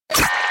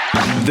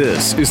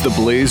This is the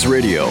Blaze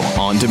Radio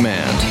on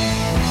demand.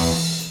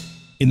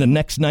 In the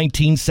next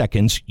 19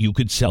 seconds, you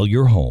could sell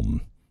your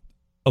home.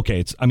 Okay,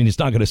 it's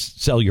not going to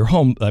sell your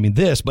home,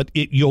 but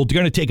you're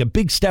going to take a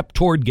big step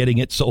toward getting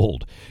it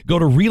sold. Go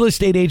to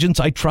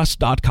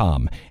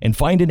realestateagentsitrust.com and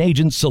find an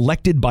agent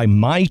selected by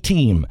my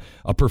team,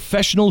 a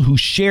professional who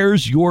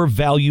shares your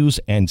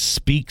values and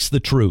speaks the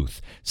truth.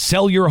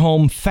 Sell your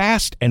home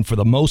fast and for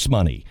the most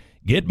money.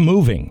 Get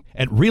moving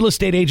at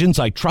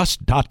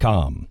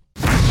realestateagentsitrust.com.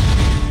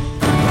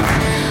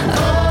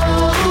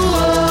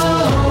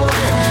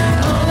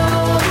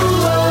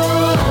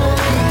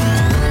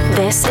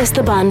 This is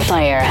The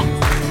Bonfire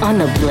on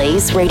the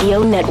Blaze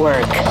Radio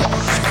Network.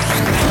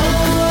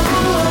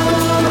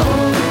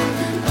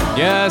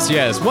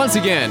 Yes. Once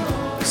again,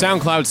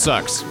 SoundCloud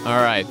sucks.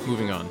 All right,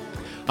 moving on.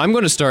 I'm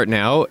going to start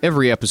now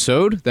every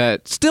episode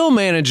that still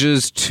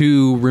manages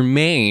to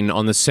remain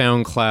on the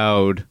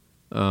SoundCloud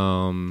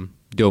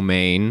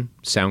domain,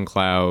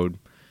 SoundCloud,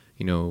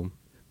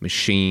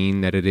 machine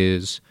that it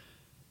is.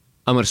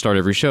 I'm going to start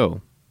every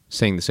show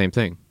saying the same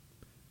thing.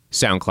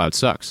 SoundCloud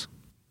sucks.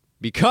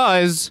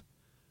 Because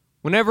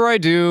whenever I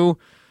do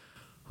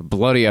a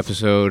bloody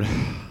episode,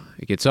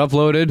 it gets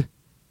uploaded,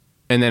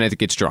 and then it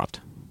gets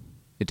dropped.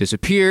 It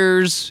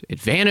disappears, it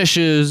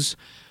vanishes,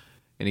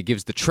 and it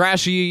gives the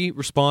trashy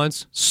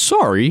response,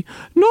 "Sorry,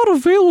 not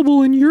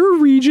available in your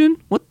region."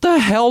 What the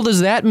hell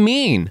does that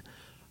mean?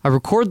 I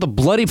record the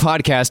bloody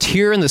podcast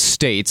here in the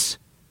States,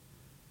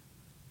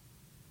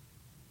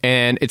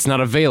 and it's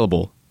not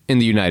available in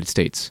the United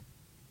States.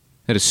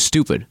 That is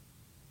stupid.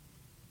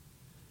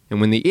 And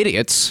when the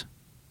idiots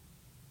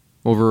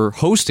over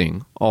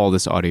hosting all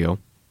this audio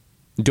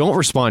don't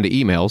respond to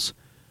emails,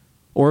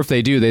 or if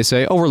they do, they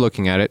say, "Oh, we're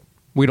looking at it.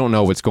 We don't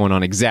know what's going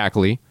on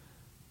exactly.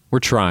 We're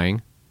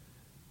trying."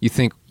 You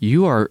think,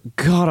 you are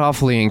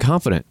god-awfully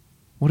incompetent.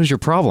 What is your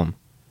problem?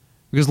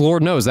 Because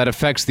Lord knows that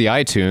affects the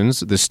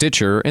iTunes, the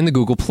Stitcher, and the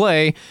Google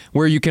Play,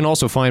 where you can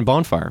also find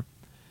Bonfire.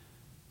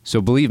 So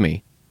believe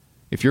me,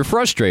 if you're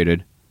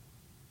frustrated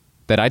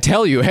that I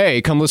tell you, "Hey,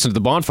 come listen to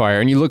the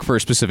Bonfire," and you look for a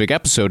specific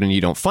episode and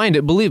you don't find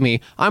it, believe me,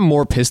 I'm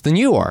more pissed than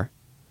you are.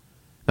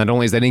 Not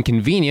only is that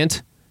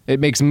inconvenient, it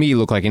makes me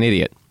look like an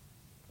idiot.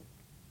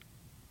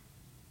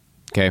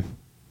 Okay.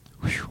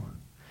 Whew.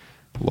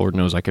 Lord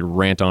knows I could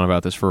rant on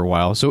about this for a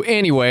while. So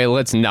anyway,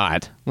 let's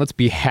not. Let's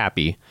be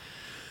happy.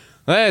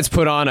 Let's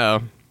put on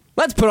a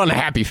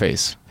happy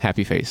face.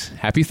 Happy face.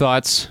 Happy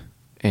thoughts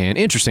and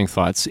interesting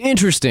thoughts.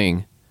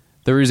 Interesting.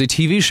 There is a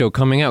TV show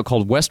coming out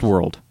called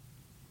Westworld.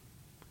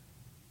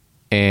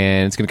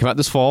 And it's going to come out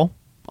this fall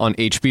on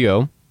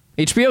HBO.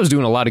 HBO is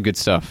doing a lot of good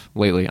stuff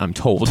lately, I'm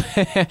told.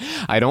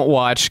 I don't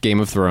watch Game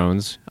of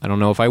Thrones. I don't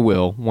know if I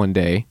will one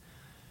day.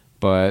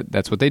 But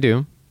that's what they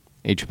do.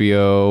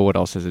 HBO, what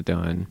else has it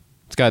done?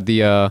 It's got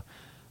the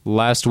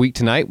Last Week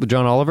Tonight with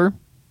John Oliver.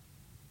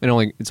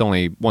 It's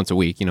only once a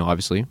week,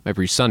 obviously,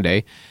 every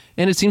Sunday.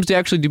 And it seems to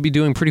actually be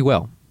doing pretty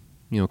well,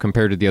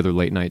 compared to the other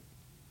late night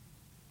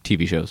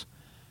TV shows.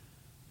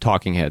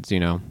 Talking heads,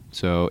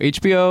 So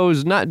HBO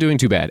is not doing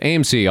too bad.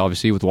 AMC,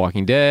 obviously, with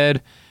Walking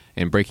Dead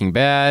and Breaking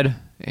Bad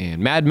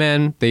and Mad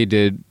Men, they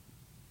did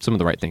some of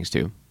the right things,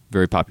 too.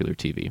 Very popular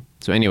TV.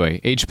 So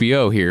anyway,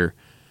 HBO here,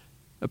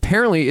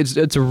 apparently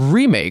it's a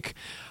remake.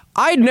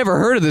 I'd never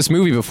heard of this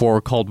movie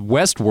before called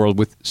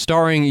Westworld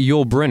starring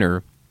Yul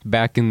Brynner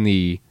back in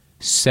the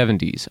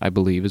 70s, I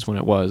believe, is when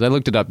it was. I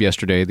looked it up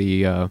yesterday,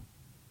 the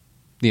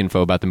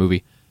info about the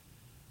movie.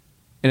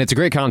 And it's a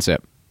great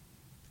concept.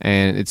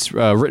 And it's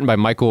written by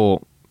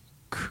Michael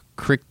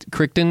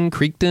Crichton.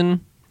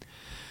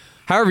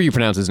 However you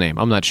pronounce his name,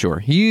 I'm not sure.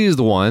 He is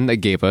the one that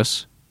gave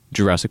us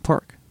Jurassic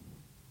Park.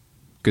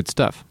 Good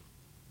stuff.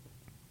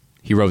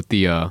 He wrote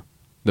the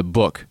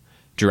book,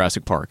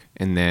 Jurassic Park.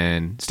 And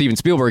then Steven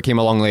Spielberg came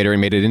along later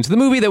and made it into the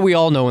movie that we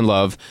all know and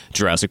love,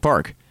 Jurassic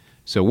Park.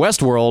 So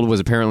Westworld was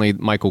apparently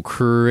Michael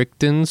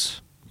Crichton,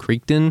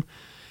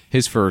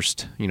 his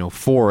first,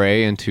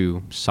 foray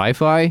into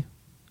sci-fi,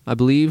 I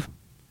believe.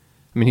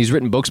 I mean, he's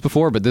written books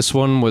before, but this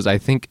one was, I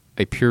think,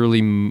 a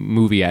purely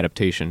movie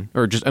adaptation,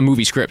 or just a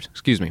movie script,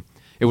 excuse me.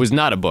 It was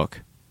not a book.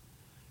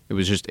 It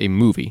was just a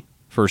movie,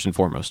 first and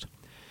foremost.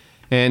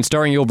 And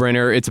starring Yul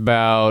Brynner, it's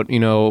about,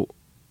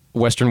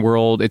 Western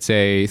world. It's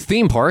a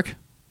theme park,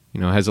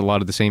 has a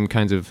lot of the same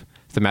kinds of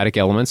thematic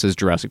elements as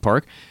Jurassic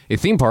Park. A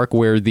theme park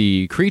where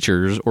the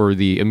creatures or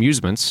the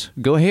amusements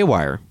go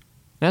haywire.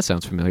 That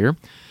sounds familiar.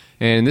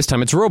 And this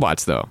time it's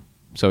robots, though.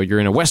 So you're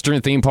in a Western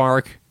theme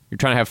park. You're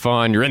trying to have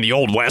fun. You're in the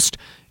Old West.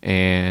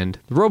 And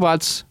the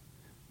robots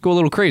go a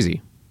little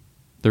crazy.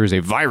 There is a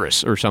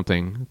virus or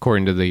something,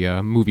 according to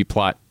the movie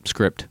plot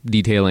script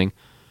detailing,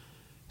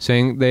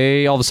 saying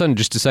they all of a sudden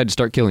just decide to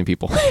start killing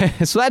people.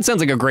 So that sounds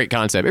like a great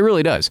concept. It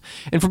really does.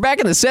 And for back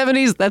in the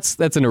 70s,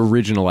 that's an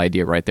original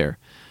idea right there.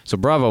 So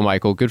bravo,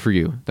 Michael. Good for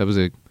you. That was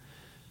an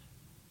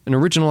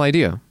original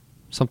idea.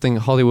 Something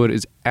Hollywood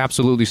is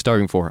absolutely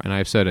starving for, and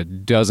I've said a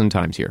dozen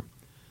times here.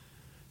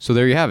 So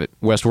there you have it.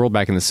 Westworld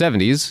back in the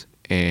 70s,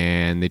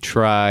 and they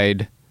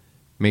tried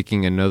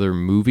making another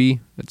movie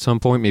at some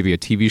point, maybe a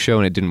TV show,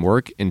 and it didn't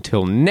work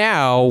until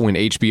now when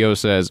HBO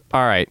says,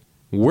 all right,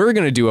 we're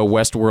going to do a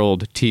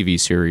Westworld TV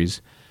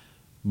series,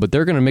 but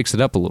they're going to mix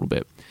it up a little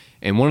bit.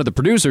 And one of the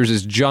producers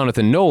is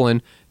Jonathan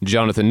Nolan.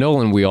 Jonathan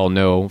Nolan, we all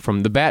know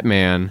from the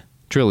Batman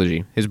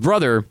trilogy. His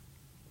brother,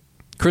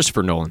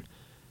 Christopher Nolan,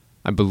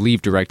 I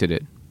believe directed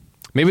it.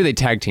 Maybe they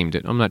tag teamed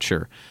it. I'm not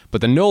sure.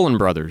 But the Nolan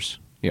brothers,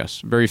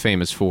 yes, very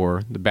famous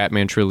for the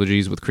Batman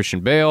trilogies with Christian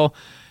Bale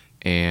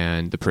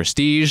and The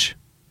Prestige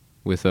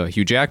with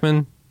Hugh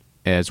Jackman,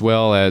 as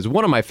well as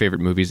one of my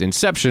favorite movies,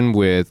 Inception,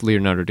 with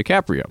Leonardo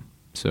DiCaprio.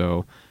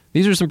 So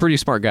these are some pretty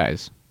smart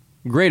guys.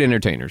 Great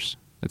entertainers.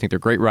 I think they're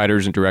great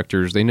writers and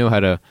directors. They know how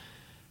to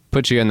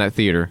put you in that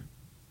theater,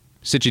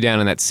 sit you down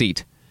in that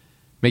seat,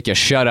 make you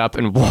shut up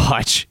and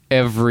watch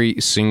every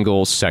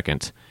single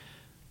second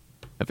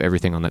of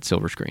everything on that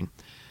silver screen.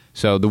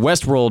 So the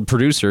Westworld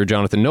producer,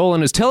 Jonathan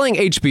Nolan, is telling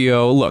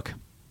HBO, look,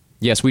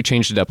 yes, we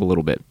changed it up a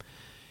little bit.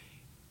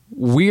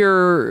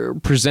 We're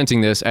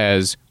presenting this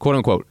as, quote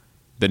unquote,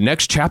 the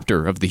next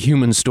chapter of the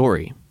human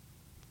story.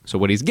 So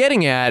what he's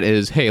getting at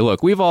is, hey,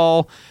 look, we've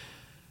all,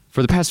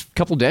 for the past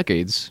couple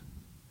decades,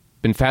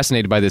 been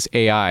fascinated by this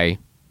AI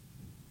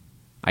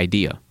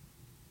idea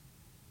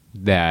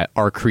that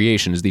our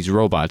creations, these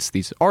robots,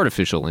 these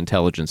artificial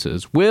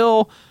intelligences,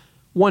 will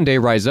one day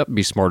rise up,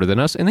 be smarter than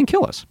us, and then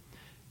kill us.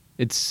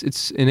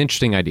 It's an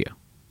interesting idea.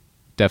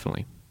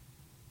 Definitely.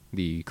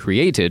 The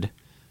created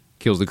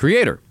kills the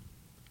creator.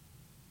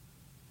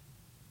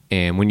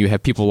 And when you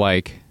have people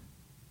like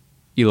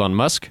Elon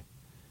Musk,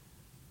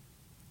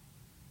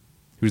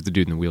 who's the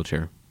dude in the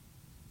wheelchair?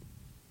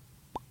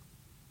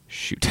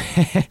 Shoot.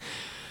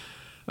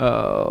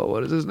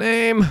 What is his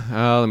name?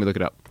 Let me look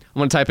it up. I'm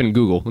going to type in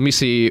Google. Let me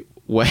see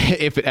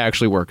if it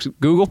actually works.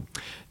 Google,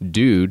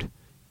 dude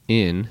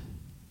in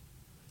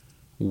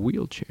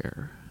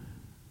wheelchair.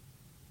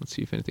 Let's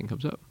see if anything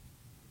comes up.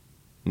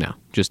 No,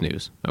 just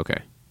news.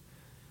 Okay.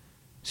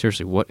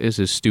 Seriously, what is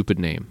his stupid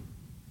name?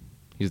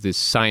 He's this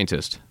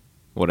scientist.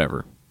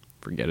 Whatever.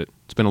 Forget it.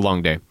 It's been a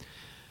long day.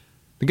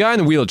 The guy in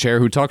the wheelchair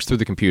who talks through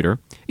the computer,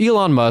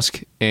 Elon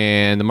Musk,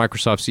 and the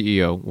Microsoft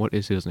CEO, what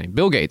is his name?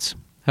 Bill Gates,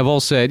 have all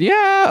said,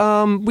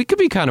 we could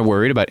be kind of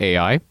worried about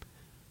AI.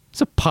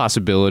 It's a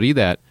possibility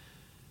that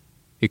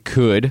it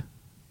could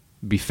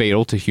be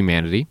fatal to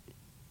humanity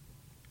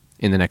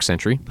in the next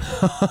century.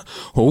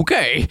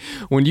 Okay.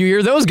 When you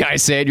hear those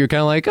guys say it, you're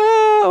kind of like,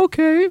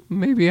 okay,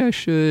 maybe I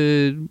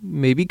should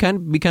be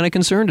kind of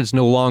concerned. It's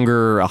no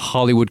longer a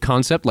Hollywood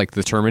concept like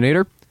the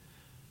Terminator.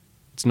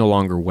 It's no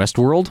longer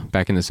Westworld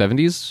back in the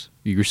 70s.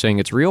 You're saying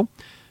it's real.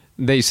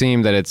 They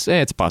seem that it's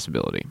a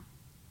possibility.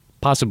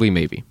 Possibly,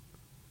 maybe.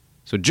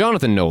 So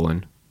Jonathan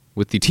Nolan,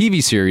 with the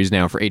TV series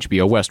now for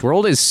HBO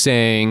Westworld, is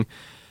saying,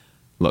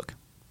 look,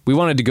 we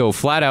wanted to go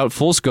flat out,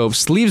 full scope,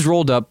 sleeves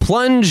rolled up,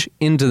 plunge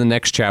into the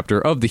next chapter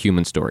of the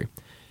human story,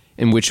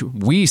 in which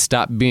we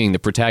stop being the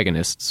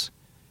protagonists,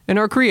 and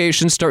our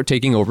creations start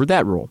taking over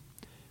that role.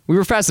 We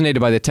were fascinated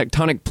by the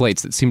tectonic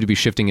plates that seem to be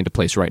shifting into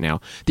place right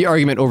now, the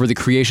argument over the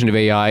creation of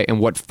AI and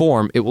what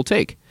form it will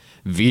take,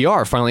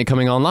 VR finally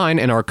coming online,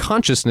 and our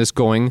consciousness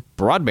going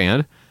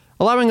broadband,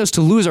 allowing us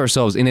to lose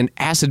ourselves in an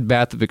acid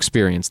bath of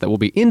experience that will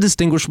be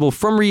indistinguishable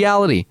from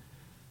reality,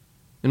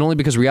 and only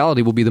because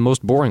reality will be the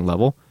most boring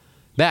level.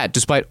 That,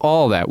 despite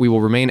all that, we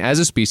will remain as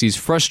a species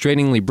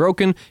frustratingly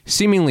broken,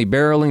 seemingly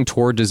barreling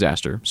toward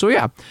disaster. So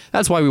yeah,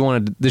 that's why we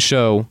wanted the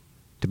show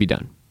to be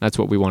done. That's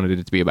what we wanted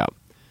it to be about.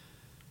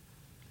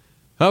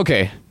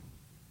 Okay,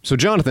 so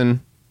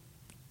Jonathan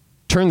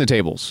turned the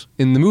tables.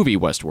 In the movie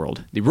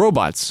Westworld, the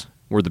robots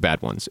were the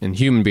bad ones, and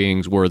human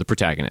beings were the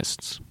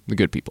protagonists, the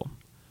good people.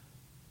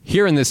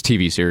 Here in this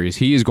TV series,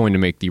 he is going to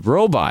make the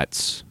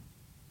robots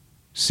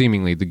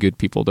seemingly the good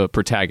people, the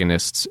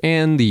protagonists,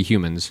 and the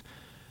humans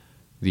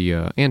the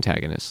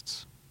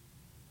antagonists.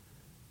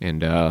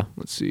 And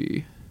let's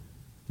see.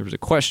 There was a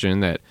question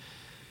that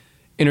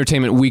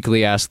Entertainment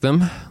Weekly asked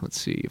them. Let's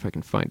see if I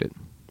can find it.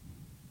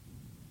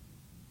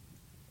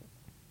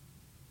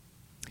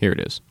 Here it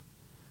is.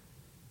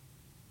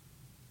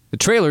 The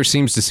trailer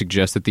seems to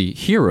suggest that the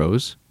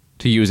heroes,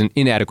 to use an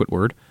inadequate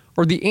word,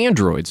 are the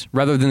androids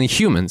rather than the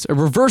humans, a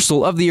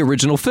reversal of the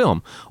original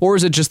film. Or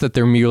is it just that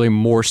they're merely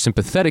more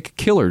sympathetic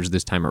killers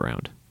this time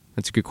around?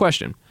 That's a good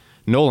question.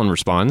 Nolan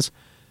responds,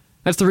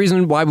 that's the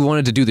reason why we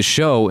wanted to do the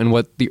show and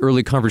what the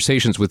early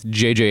conversations with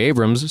J.J.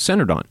 Abrams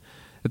centered on.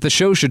 That the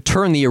show should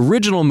turn the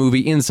original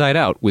movie inside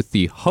out, with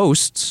the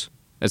hosts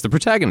as the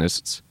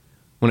protagonists.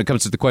 When it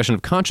comes to the question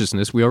of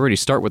consciousness, we already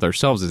start with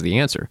ourselves as the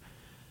answer,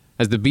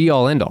 as the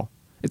be-all, end-all.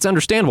 It's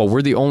understandable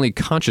we're the only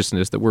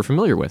consciousness that we're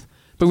familiar with,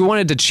 but we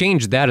wanted to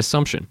change that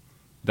assumption.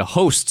 The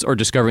hosts are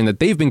discovering that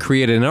they've been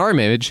created in our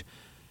image,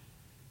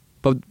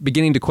 but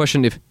beginning to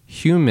question if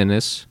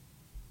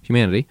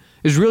humanity,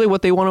 is really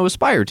what they want to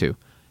aspire to.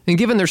 And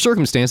given their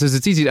circumstances,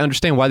 it's easy to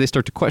understand why they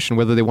start to question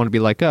whether they want to be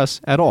like us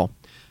at all.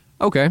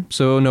 Okay,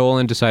 so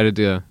Nolan decided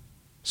to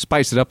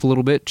spice it up a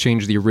little bit,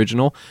 change the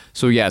original.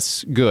 So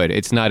yes, good.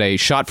 It's not a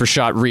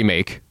shot-for-shot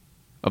remake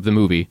of the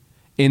movie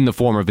in the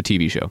form of a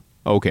TV show.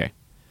 Okay,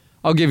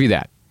 I'll give you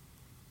that.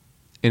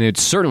 And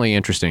it's certainly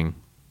interesting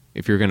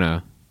if you're going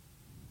to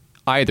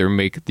either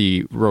make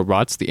the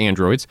robots, the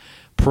androids,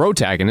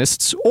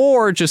 protagonists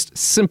or just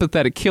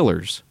sympathetic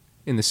killers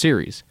in the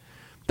series.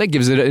 That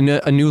gives it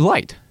a new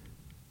light.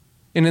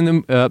 And in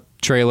the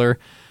trailer,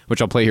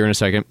 which I'll play here in a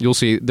second, you'll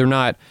see they're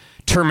not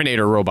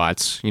Terminator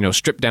robots,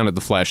 stripped down to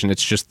the flesh, and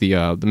it's just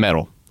the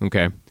metal,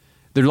 okay?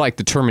 They're like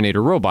the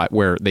Terminator robot,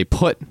 where they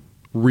put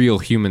real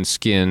human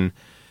skin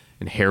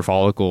and hair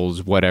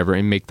follicles, whatever,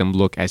 and make them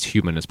look as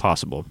human as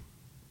possible.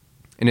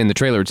 And in the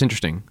trailer, it's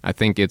interesting. I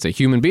think it's a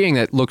human being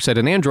that looks at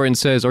an android and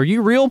says, "Are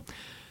you real?"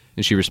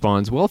 And she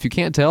responds, "Well, if you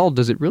can't tell,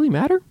 does it really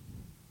matter?"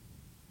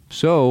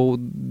 So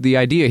the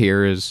idea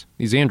here is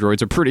these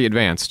androids are pretty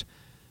advanced.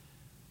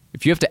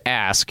 If you have to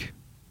ask,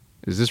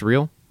 is this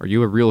real? Are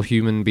you a real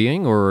human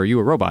being or are you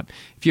a robot?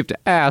 If you have to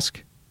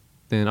ask,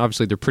 then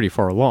obviously they're pretty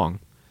far along.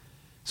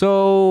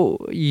 So,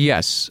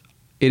 yes,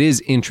 it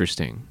is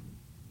interesting.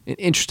 An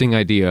interesting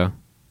idea.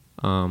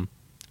 I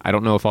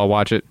don't know if I'll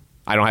watch it.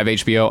 I don't have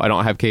HBO. I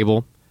don't have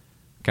cable.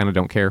 Kind of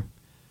don't care.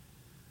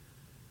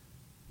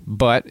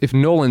 But if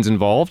Nolan's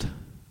involved,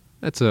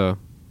 that's a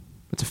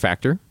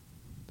factor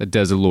that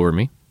does allure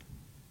me.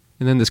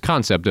 And then this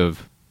concept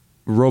of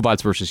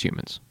robots versus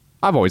humans.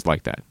 I've always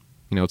liked that.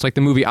 It's like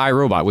the movie I,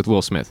 Robot with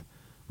Will Smith.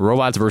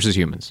 Robots versus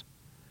humans.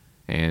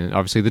 And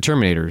obviously the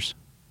Terminators,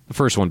 the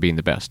first one being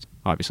the best,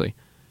 obviously.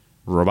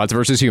 Robots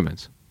versus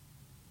humans.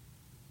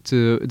 It's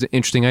an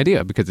interesting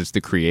idea because it's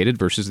the created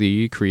versus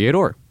the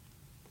creator.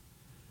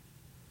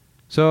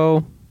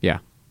 So, yeah.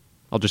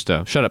 I'll just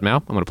shut up now.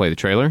 I'm going to play the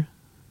trailer. And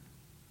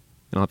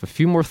I'll have a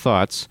few more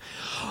thoughts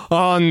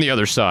on the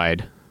other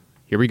side.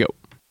 Here we go.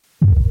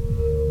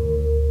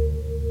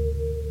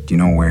 Do you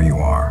know where you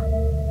are?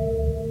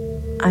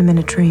 I'm in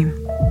a dream.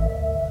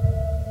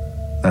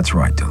 That's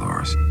right,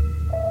 Dolores.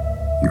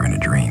 You're in a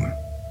dream.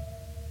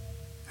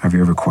 Have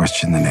you ever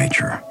questioned the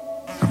nature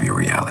of your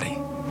reality?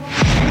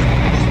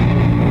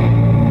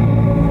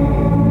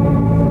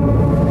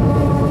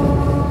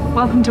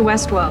 Welcome to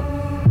Westworld.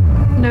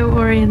 No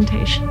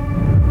orientation.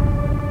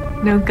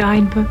 No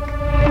guidebook.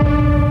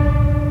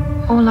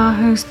 All our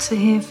hosts are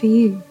here for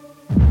you.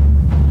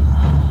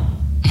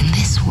 In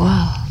this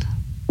world,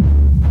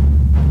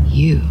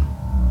 you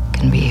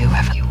can be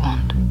whoever you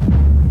want.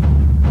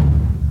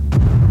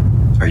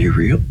 Are you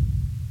real?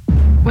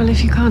 Well,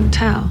 if you can't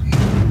tell,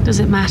 does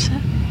it matter?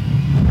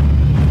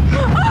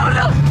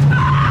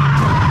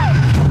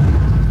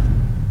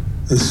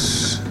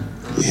 This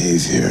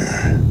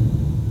behavior,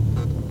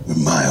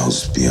 we're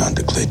miles beyond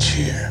a glitch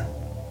here.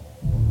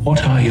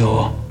 What are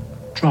your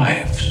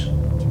drives?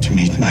 To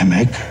meet my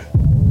maker.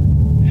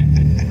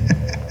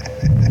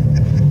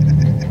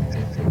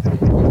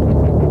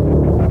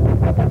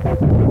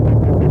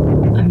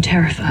 I'm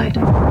terrified.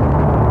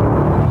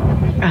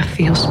 I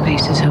feel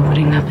spaces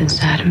opening up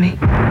inside of me.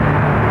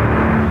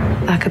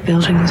 Like a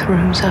building with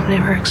rooms I've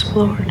never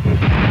explored.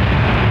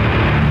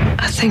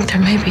 I think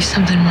there may be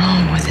something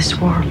wrong with this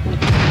world.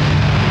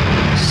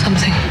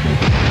 Something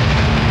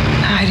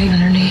hiding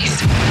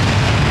underneath.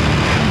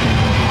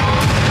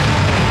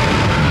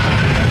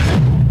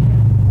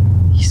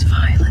 These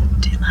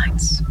violent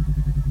delights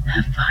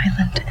have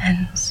violent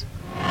ends.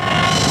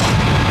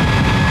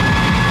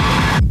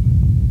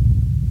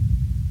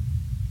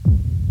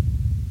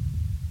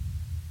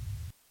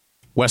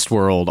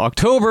 Westworld,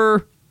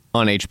 October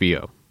on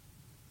HBO.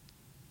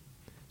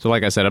 So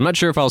like I said, I'm not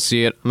sure if I'll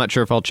see it. I'm not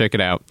sure if I'll check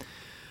it out.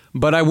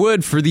 But I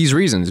would for these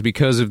reasons,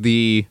 because of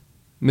the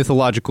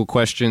mythological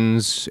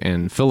questions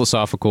and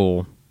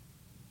philosophical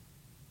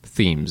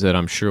themes that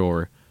I'm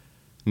sure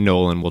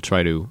Nolan will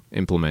try to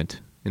implement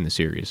in the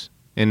series.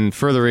 And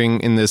furthering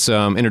in this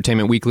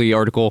Entertainment Weekly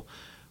article,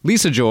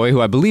 Lisa Joy,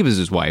 who I believe is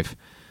his wife,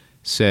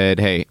 said,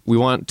 hey, we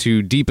want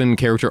to deepen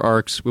character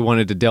arcs. We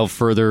wanted to delve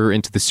further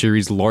into the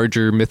series'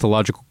 larger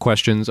mythological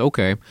questions.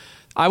 Okay.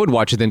 I would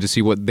watch it then to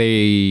see what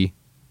they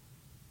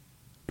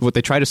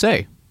try to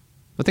say.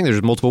 I think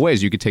there's multiple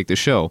ways you could take this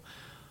show.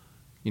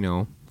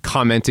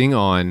 Commenting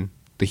on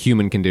the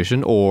human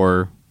condition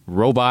or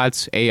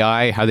robots,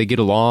 AI, how they get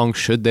along.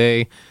 Should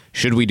they?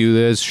 Should we do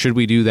this? Should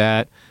we do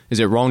that? Is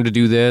it wrong to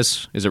do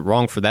this? Is it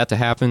wrong for that to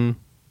happen?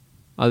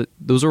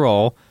 Those are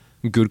all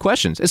good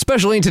questions,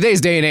 especially in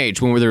today's day and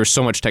age when there's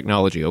so much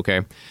technology,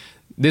 okay?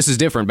 This is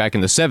different back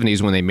in the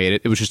 70s when they made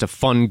it. It was just a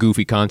fun,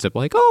 goofy concept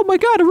like, oh my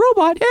God, a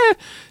robot, yeah.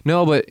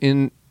 No, but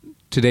in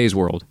today's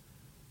world,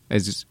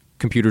 as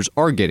computers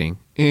are getting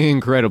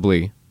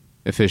incredibly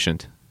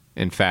efficient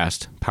and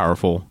fast,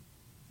 powerful,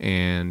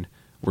 and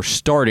we're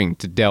starting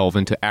to delve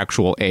into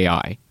actual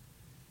AI.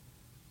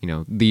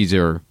 These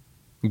are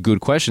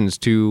good questions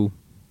to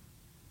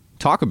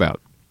talk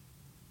about.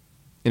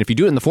 And if you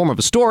do it in the form of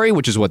a story,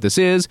 which is what this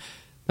is,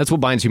 that's what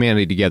binds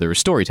humanity together, is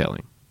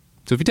storytelling.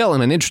 So if you're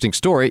telling an interesting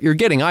story, you're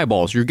getting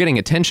eyeballs, you're getting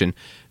attention.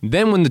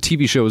 Then when the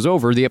TV show is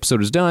over, the episode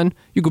is done,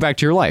 you go back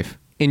to your life.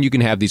 And you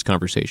can have these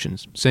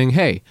conversations saying,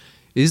 hey,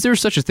 is there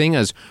such a thing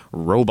as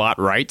robot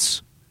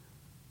rights?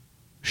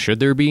 Should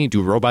there be?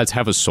 Do robots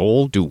have a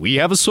soul? Do we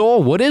have a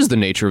soul? What is the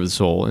nature of the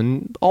soul?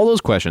 And all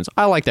those questions.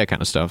 I like that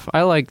kind of stuff.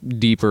 I like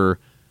deeper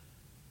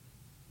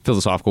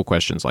philosophical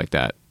questions like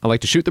that. I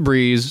like to shoot the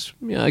breeze,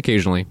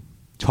 occasionally,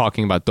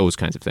 talking about those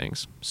kinds of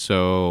things.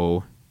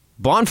 So,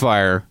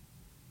 Bonfire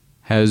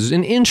has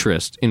an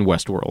interest in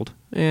Westworld.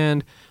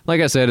 And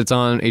like I said, it's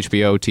on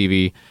HBO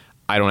TV.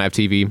 I don't have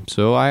TV,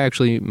 so I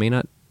actually may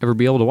not ever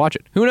be able to watch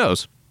it. Who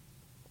knows?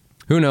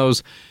 Who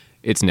knows?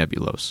 It's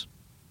nebulous.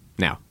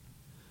 Now,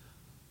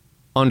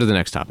 on to the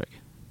next topic.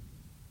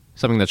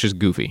 Something that's just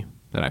goofy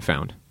that I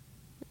found.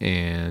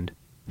 And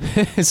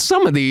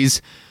some of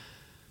these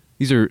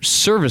are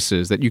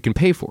services that you can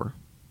pay for.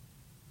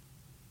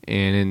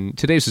 And in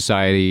today's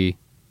society,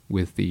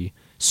 with the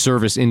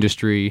service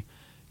industry,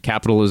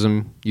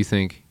 capitalism, you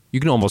think you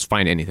can almost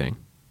find anything.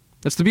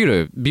 That's the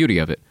beauty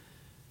of it.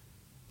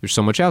 There's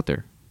so much out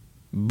there.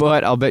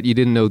 But I'll bet you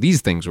didn't know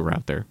these things were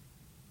out there.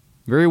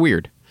 Very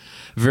weird.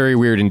 Very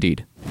weird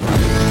indeed.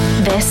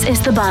 This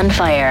is The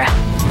Bonfire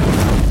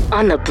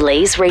on the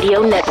Blaze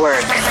Radio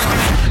Network.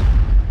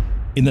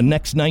 In the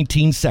next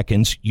 19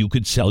 seconds, you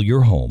could sell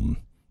your home.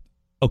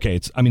 Okay,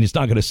 it's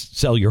not going to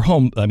sell your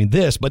home,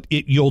 but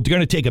you're going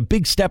to take a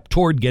big step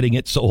toward getting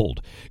it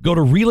sold. Go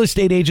to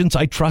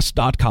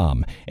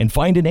realestateagentsitrust.com and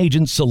find an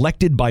agent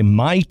selected by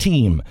my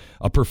team,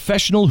 a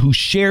professional who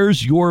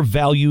shares your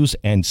values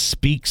and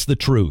speaks the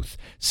truth.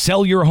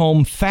 Sell your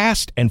home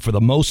fast and for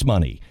the most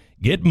money.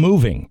 Get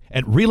moving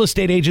at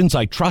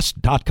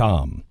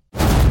realestateagentsitrust.com.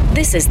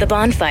 This is The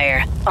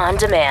Bonfire on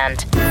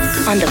demand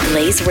on the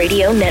Blaze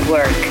Radio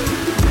Network.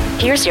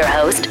 Here's your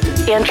host,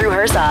 Andrew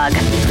Herzog.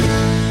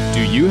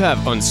 Do you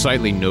have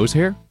unsightly nose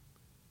hair?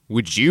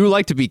 Would you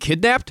like to be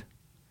kidnapped?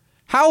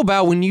 How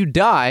about when you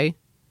die,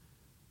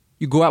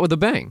 you go out with a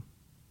bang?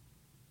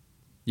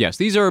 Yes,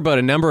 these are about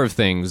a number of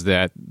things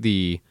that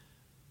the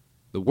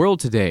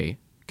world today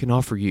can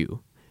offer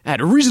you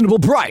at a reasonable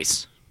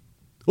price.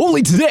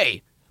 Only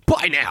today.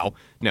 Buy now.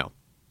 No,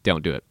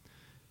 don't do it.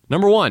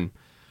 Number 1,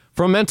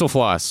 from Mental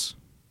Floss.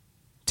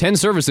 10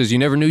 services you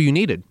never knew you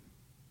needed.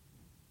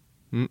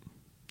 You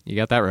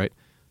got that right.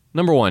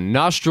 Number 1,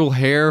 nostril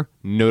hair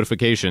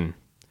notification.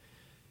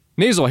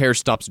 Nasal hair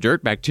stops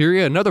dirt,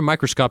 bacteria, and other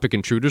microscopic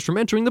intruders from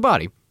entering the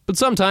body. But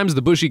sometimes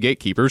the bushy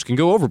gatekeepers can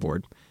go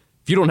overboard.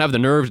 If you don't have the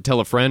nerve to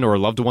tell a friend or a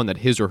loved one that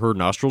his or her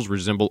nostrils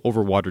resemble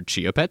overwatered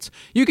chia pets,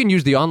 you can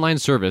use the online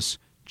service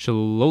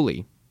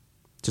Chiloli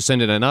to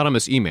send an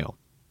anonymous email.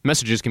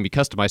 Messages can be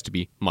customized to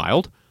be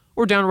mild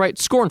or downright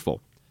scornful,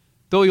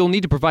 though you'll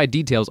need to provide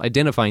details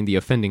identifying the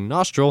offending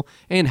nostril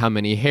and how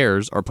many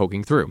hairs are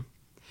poking through.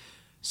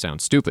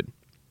 Sounds stupid.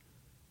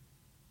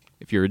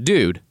 If you're a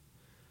dude,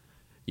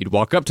 you'd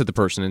walk up to the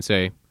person and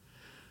say,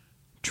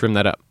 trim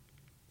that up.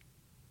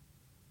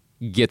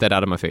 Get that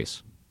out of my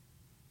face.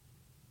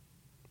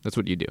 That's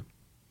what you do.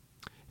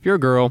 If you're a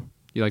girl,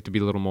 you like to be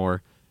a little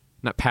more,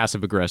 not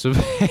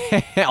passive-aggressive,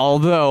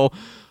 although,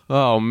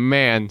 oh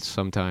man,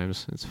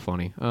 sometimes it's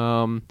funny.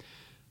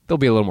 They'll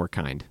be a little more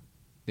kind.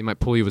 They might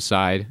pull you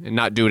aside and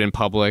not do it in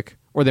public,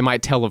 or they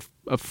might tell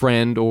a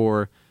friend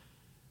or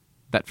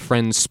that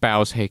friend's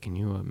spouse, hey, can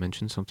you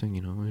mention something?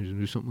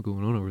 There's something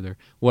going on over there.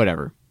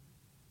 Whatever.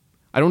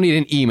 I don't need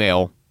an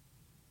email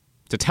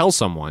to tell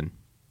someone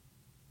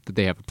that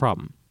they have a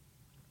problem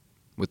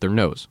with their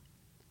nose.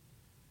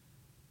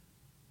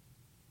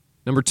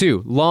 Number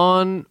 2,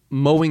 lawn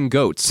mowing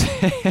goats.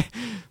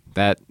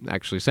 That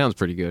actually sounds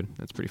pretty good.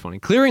 That's pretty funny.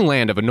 Clearing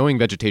land of annoying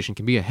vegetation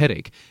can be a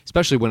headache,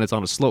 especially when it's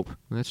on a slope.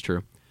 That's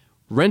true.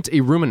 Rent a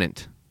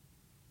ruminant.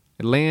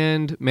 A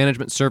land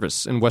management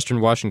service in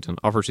Western Washington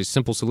offers a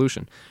simple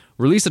solution.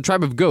 Release a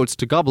tribe of goats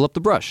to gobble up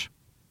the brush.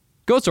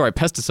 Goats are a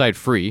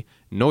pesticide-free,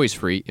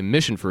 noise-free,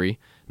 emission-free,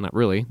 not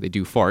really, they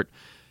do fart,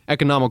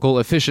 economical,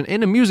 efficient,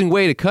 and amusing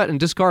way to cut and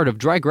discard of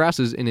dry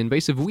grasses and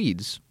invasive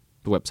weeds,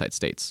 the website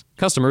states.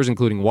 Customers,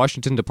 including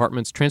Washington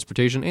Departments,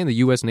 Transportation, and the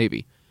U.S.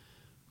 Navy.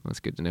 Well, that's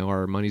good to know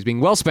our money's being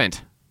well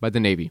spent by the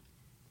Navy.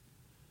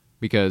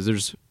 Because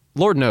there's,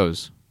 Lord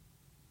knows,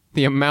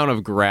 the amount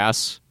of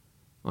grass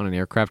on an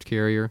aircraft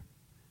carrier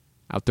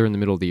out there in the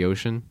middle of the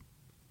ocean.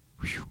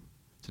 Whew,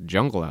 it's a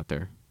jungle out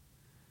there.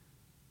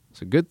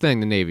 It's a good thing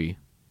the Navy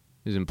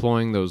is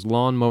employing those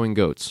lawn mowing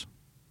goats.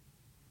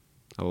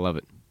 I love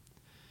it.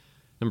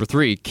 Number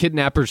 3,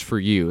 kidnappers for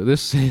you.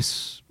 This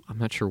is, I'm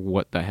not sure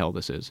what the hell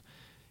this is.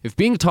 If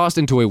being tossed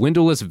into a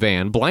windowless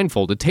van,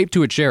 blindfolded, taped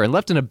to a chair, and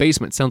left in a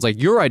basement sounds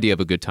like your idea of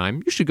a good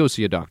time, you should go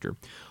see a doctor.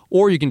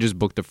 Or you can just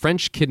book the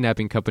French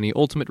kidnapping company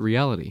Ultimate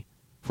Reality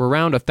for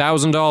around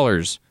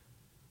 $1,000.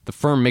 The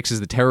firm mixes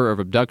the terror of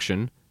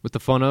abduction with the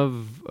fun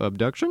of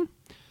abduction?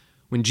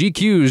 When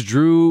GQ's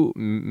Drew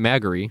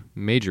Majory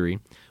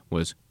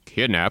was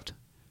kidnapped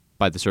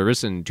by the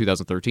service in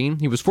 2013,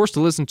 he was forced to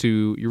listen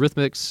to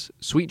Eurythmics'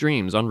 Sweet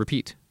Dreams on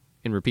repeat.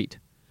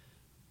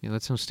 Yeah,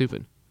 that sounds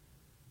stupid.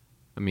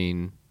 I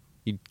mean,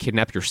 you'd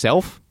kidnap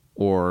yourself?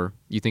 Or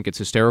you think it's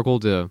hysterical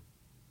to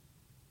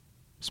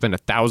spend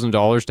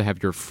 $1,000 to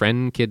have your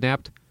friend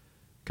kidnapped?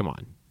 Come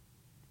on.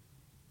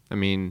 I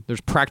mean,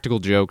 there's practical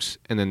jokes,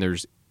 and then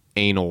there's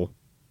anal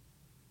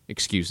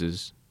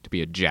excuses to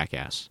be a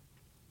jackass.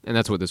 And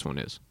that's what this one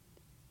is.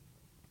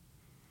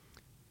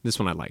 This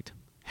one I liked.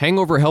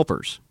 Hangover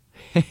helpers.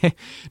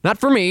 Not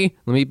for me.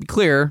 Let me be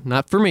clear.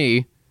 Not for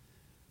me,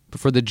 but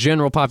for the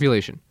general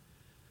population.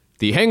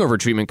 The hangover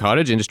treatment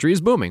cottage industry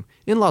is booming.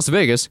 In Las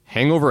Vegas,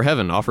 Hangover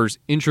Heaven offers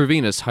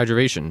intravenous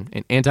hydration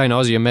and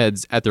anti-nausea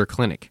meds at their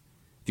clinic.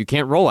 If you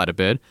can't roll out of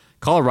bed,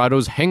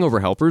 Colorado's hangover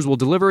helpers will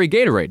deliver a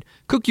Gatorade,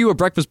 cook you a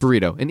breakfast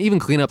burrito, and even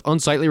clean up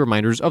unsightly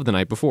reminders of the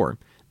night before.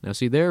 Now,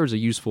 see, there's a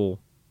useful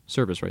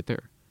service right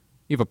there.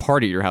 You have a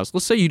party at your house.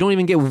 Let's say you don't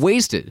even get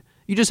wasted.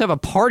 You just have a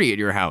party at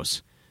your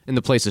house, and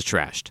the place is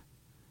trashed.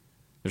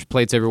 There's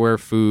plates everywhere,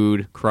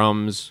 food,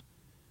 crumbs,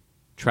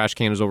 trash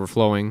can is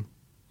overflowing,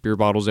 beer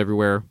bottles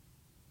everywhere,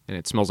 and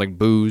it smells like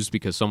booze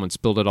because someone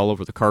spilled it all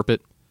over the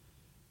carpet.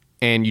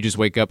 And you just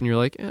wake up and you're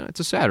like, it's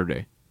a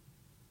Saturday.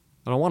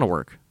 I don't want to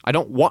work. I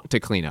don't want to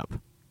clean up.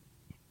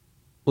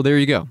 Well, there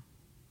you go.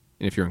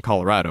 And if you're in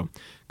Colorado,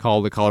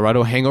 call the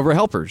Colorado Hangover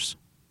Helpers.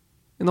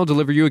 And they'll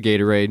deliver you a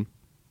Gatorade,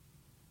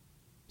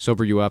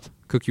 sober you up,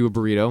 cook you a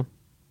burrito,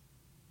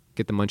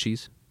 get the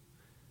munchies,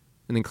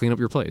 and then clean up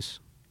your place.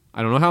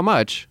 I don't know how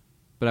much,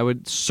 but I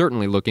would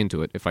certainly look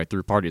into it if I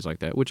threw parties like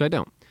that, which I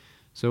don't.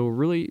 So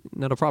really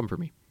not a problem for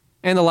me.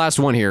 And the last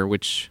one here,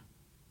 which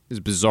is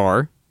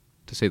bizarre,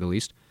 to say the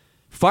least,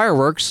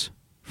 fireworks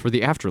for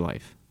the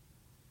afterlife.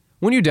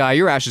 When you die,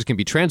 your ashes can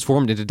be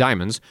transformed into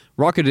diamonds,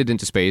 rocketed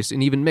into space,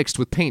 and even mixed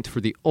with paint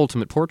for the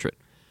ultimate portrait.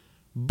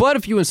 But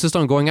if you insist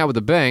on going out with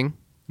a bang,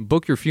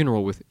 book your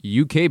funeral with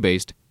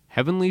UK-based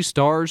Heavenly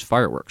Stars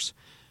Fireworks.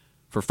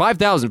 For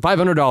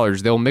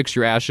 $5,500, they'll mix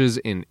your ashes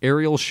in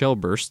aerial shell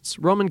bursts,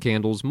 Roman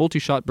candles,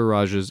 multi-shot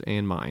barrages,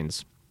 and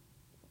mines.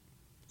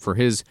 For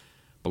his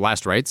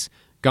blast rights,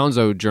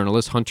 Gonzo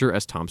journalist Hunter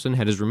S. Thompson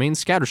had his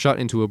remains scattershot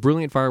into a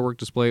brilliant firework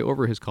display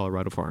over his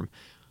Colorado farm.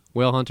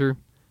 Well, Hunter,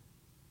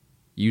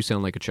 you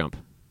sound like a chump.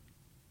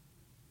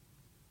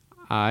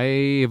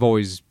 I have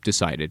always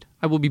decided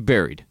I will be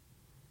buried.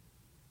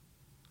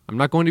 I'm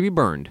not going to be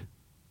burned.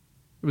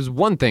 It was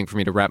one thing for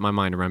me to wrap my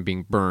mind around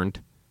being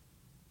burned,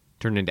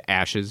 turned into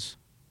ashes,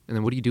 and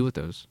then what do you do with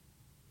those?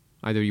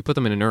 Either you put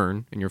them in an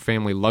urn and your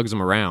family lugs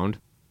them around,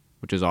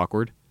 which is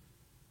awkward,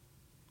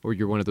 or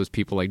you're one of those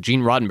people like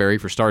Gene Roddenberry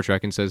for Star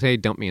Trek and says, hey,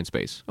 dump me in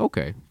space.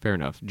 Okay, fair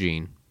enough,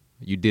 Gene.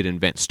 You did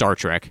invent Star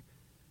Trek.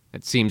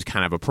 That seems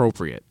kind of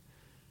appropriate.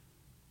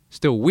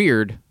 Still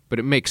weird, but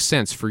it makes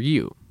sense for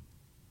you.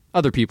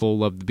 Other people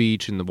love the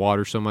beach and the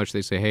water so much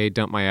they say, hey,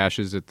 dump my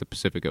ashes at the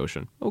Pacific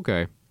Ocean.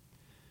 Okay.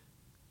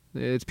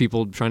 It's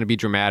people trying to be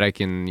dramatic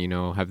and,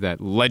 have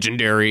that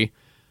legendary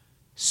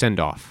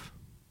send-off.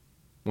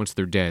 Once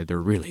they're dead,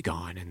 they're really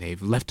gone, and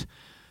they've left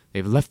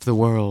the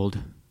world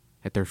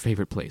at their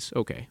favorite place.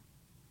 Okay.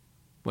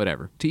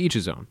 Whatever. To each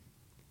his own.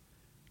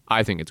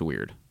 I think it's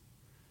weird.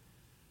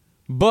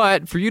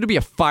 But for you to be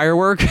a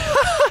firework,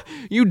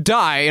 you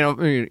die. You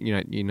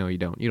don't.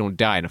 You don't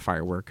die in a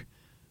firework.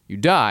 You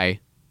die,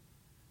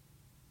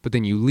 but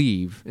then you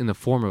leave in the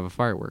form of a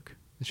firework.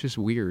 It's just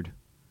weird.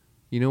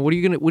 What are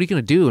you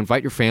gonna do?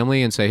 Invite your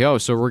family and say, oh,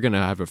 so we're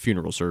gonna have a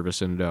funeral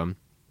service and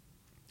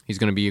he's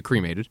gonna be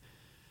cremated,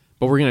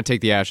 but we're gonna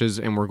take the ashes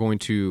and we're going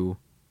to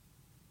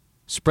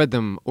spread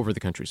them over the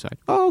countryside.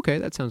 Oh, okay,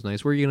 that sounds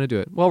nice. Where are you gonna do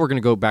it? Well, we're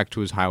gonna go back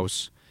to his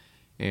house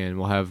and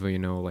we'll have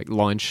like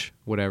lunch,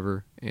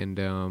 whatever,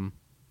 and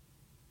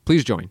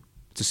please join.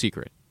 It's a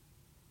secret.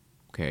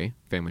 Okay,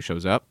 family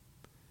shows up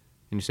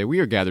and you say,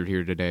 we are gathered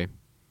here today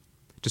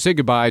to say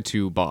goodbye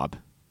to Bob.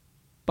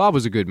 Bob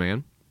was a good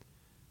man.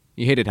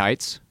 He hated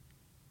heights,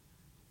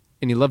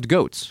 and he loved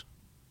goats.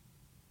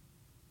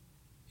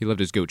 He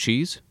loved his goat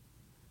cheese,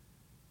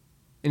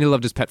 and he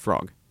loved his pet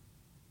frog.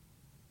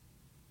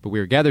 But we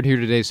are gathered here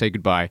today to say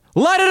goodbye.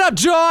 Light it up,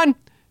 John!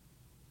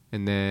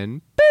 And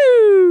then,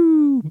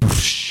 boo!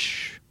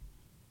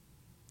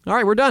 All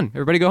right, we're done.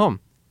 Everybody go home.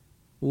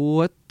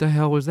 What the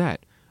hell was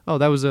that? Oh,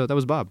 that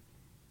was Bob.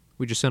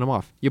 We just sent him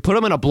off. You put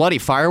him in a bloody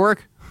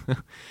firework?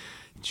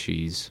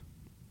 Jeez.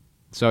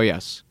 So,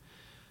 yes.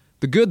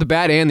 The good, the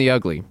bad, and the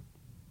ugly,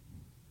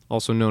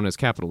 also known as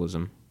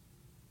capitalism.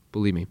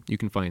 Believe me, you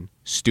can find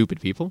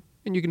stupid people,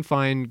 and you can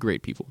find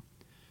great people.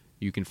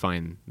 You can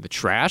find the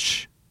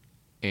trash,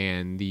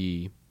 and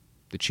the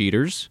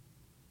cheaters,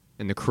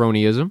 and the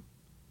cronyism,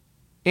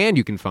 and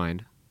you can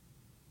find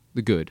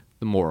the good,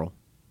 the moral,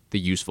 the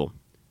useful.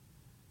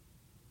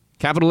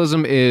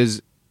 Capitalism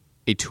is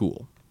a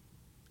tool.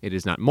 It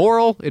is not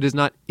moral, it is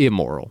not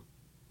immoral.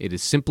 It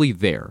is simply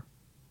there.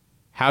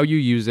 How you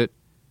use it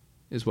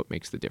is what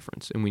makes the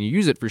difference. And when you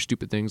use it for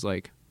stupid things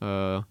like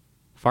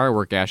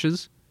firework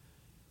ashes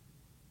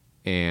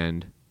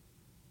and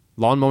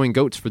lawn mowing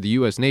goats for the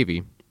U.S.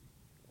 Navy,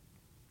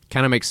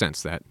 kind of makes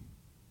sense that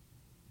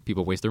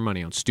people waste their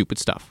money on stupid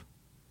stuff.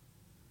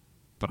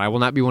 But I will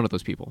not be one of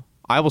those people.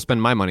 I will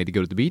spend my money to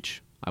go to the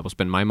beach. I will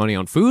spend my money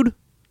on food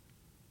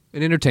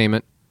and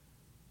entertainment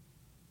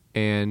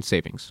and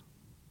savings.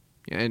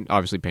 And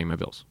obviously paying my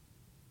bills.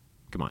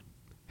 Come on.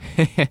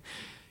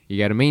 You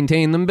got to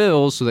maintain them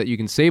bills so that you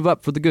can save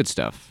up for the good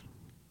stuff.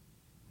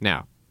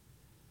 Now,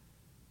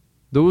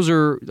 those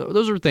are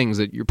things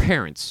that your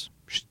parents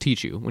should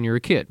teach you when you're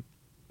a kid.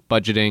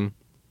 Budgeting,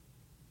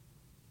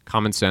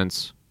 common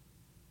sense,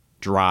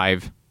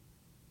 drive,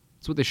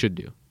 That's what they should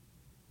do.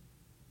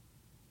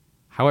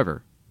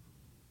 However,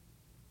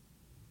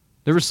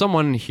 there is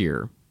someone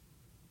here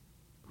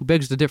who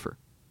begs to differ.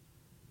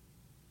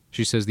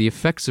 She says the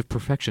effects of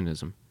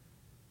perfectionism,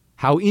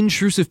 how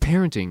intrusive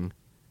parenting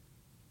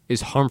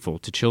is harmful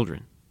to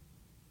children.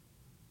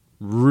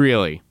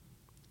 Really?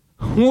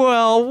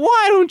 Well,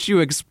 why don't you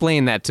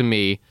explain that to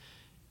me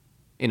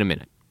in a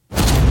minute?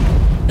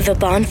 The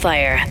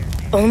Bonfire,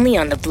 only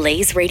on the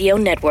Blaze Radio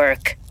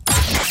Network.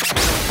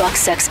 Buck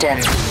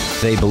Sexton.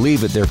 They believe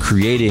that they're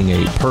creating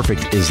a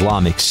perfect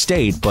Islamic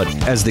state, but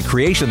as the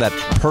creation of that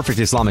perfect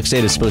Islamic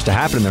state is supposed to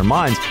happen in their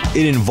minds,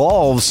 it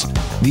involves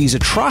these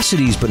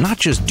atrocities, but not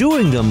just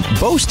doing them,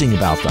 boasting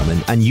about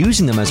them and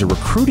using them as a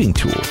recruiting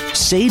tool.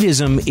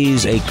 Sadism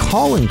is a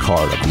calling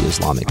card of the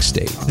Islamic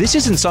State. This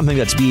isn't something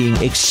that's being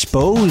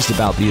exposed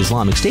about the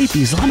Islamic State.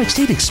 The Islamic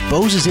State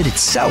exposes it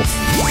itself.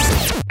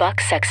 Buck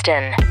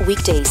Sexton,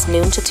 weekdays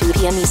noon to 2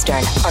 p.m.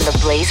 Eastern on the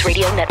Blaze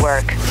Radio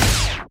Network.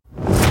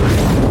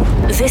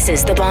 This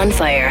is The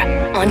Bonfire,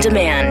 on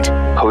demand.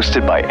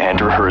 Hosted by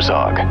Andrew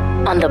Herzog.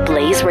 On the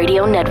Blaze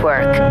Radio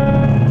Network.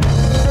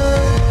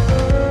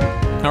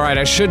 All right,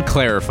 I should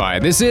clarify.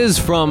 This is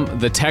from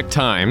the Tech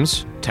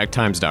Times,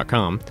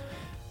 techtimes.com,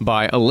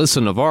 by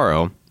Alyssa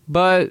Navarro,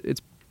 but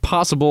it's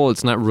possible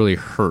it's not really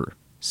her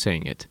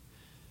saying it.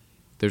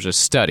 There's a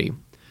study.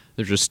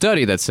 There's a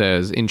study that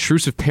says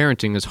intrusive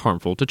parenting is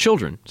harmful to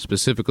children,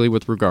 specifically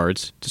with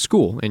regards to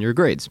school and your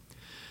grades.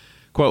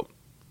 Quote,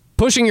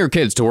 pushing your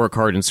kids to work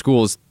hard in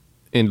school is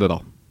in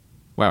little.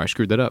 Wow, I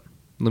screwed that up.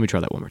 Let me try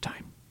that one more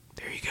time.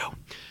 There you go.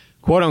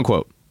 Quote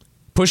unquote.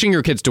 Pushing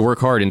your kids to work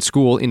hard in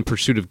school in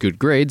pursuit of good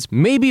grades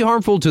may be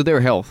harmful to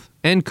their health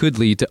and could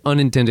lead to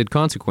unintended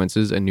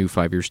consequences, a new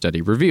 5-year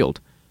study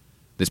revealed.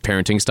 This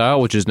parenting style,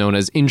 which is known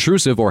as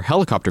intrusive or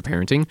helicopter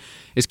parenting,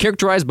 is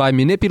characterized by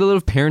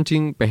manipulative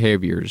parenting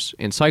behaviors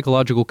and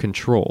psychological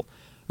control.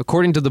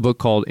 According to the book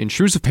called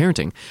Intrusive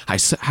Parenting,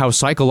 How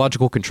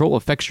Psychological Control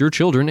Affects Your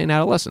Children in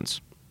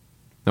Adolescence.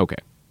 Okay.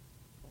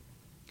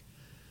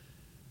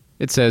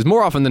 It says,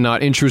 more often than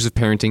not, intrusive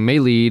parenting may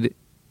lead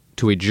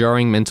to a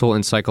jarring mental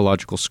and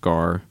psychological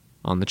scar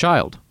on the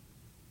child.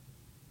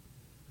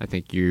 I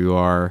think you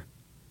are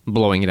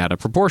blowing it out of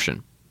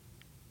proportion.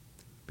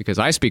 Because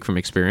I speak from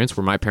experience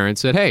where my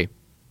parents said, hey,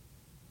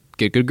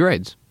 get good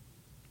grades.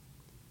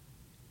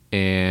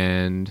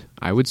 And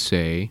I would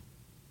say,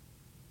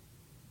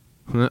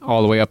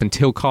 all the way up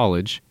until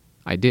college,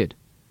 I did.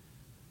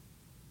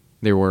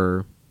 There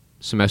were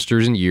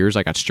semesters and years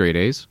I got straight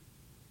A's.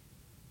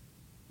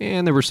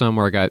 And there were some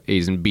where I got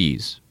A's and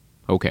B's.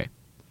 Okay.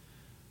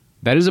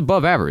 That is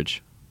above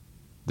average.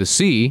 The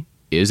C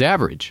is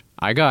average.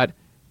 I got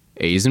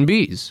A's and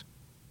B's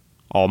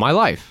all my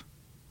life.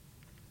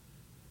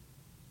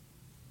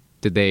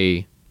 Did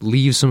they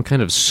leave some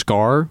kind of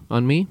scar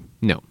on me?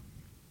 No.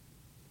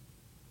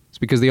 It's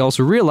because they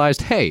also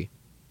realized, hey,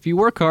 if you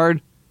work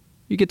hard,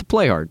 you get to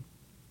play hard.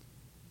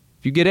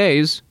 If you get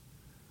A's,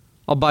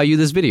 I'll buy you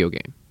this video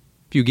game.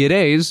 If you get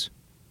A's,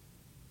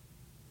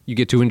 you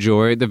get to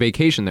enjoy the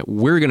vacation that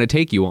we're going to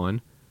take you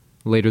on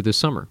later this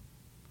summer.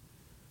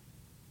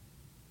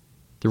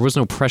 There was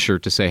no pressure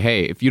to say,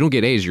 hey, if you don't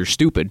get A's, you're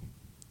stupid.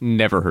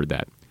 Never heard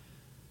that.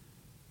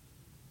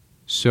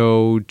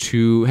 So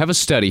to have a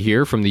study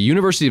here from the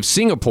University of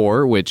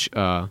Singapore, which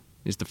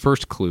is the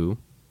first clue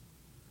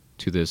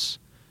to this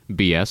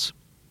BS.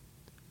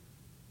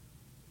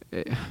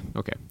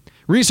 Okay.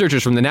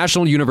 Researchers from the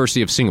National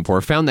University of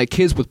Singapore found that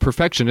kids with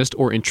perfectionist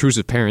or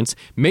intrusive parents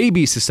may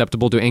be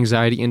susceptible to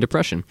anxiety and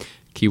depression.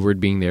 Keyword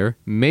being there,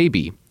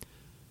 maybe.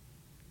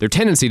 Their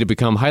tendency to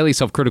become highly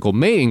self-critical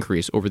may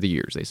increase over the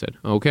years, they said.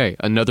 Okay,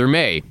 another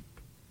may.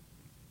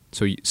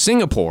 So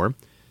Singapore,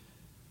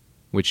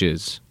 which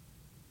is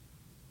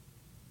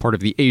part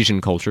of the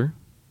Asian culture,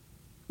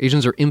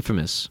 Asians are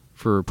infamous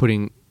for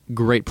putting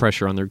great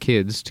pressure on their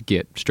kids to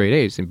get straight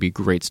A's and be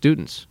great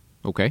students.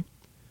 Okay?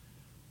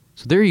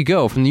 So there you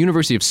go, from the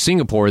University of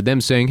Singapore,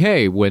 them saying,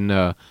 hey, when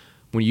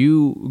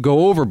you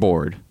go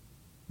overboard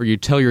or you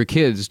tell your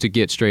kids to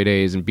get straight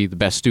A's and be the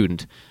best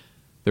student,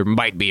 there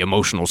might be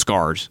emotional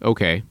scars.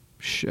 Okay.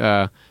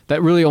 That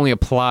really only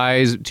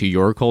applies to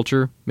your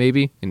culture,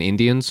 maybe, and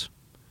Indians,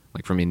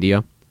 like from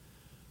India,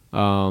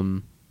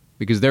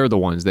 because they're the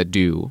ones that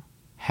do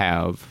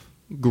have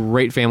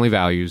great family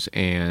values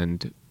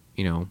and,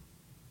 you know,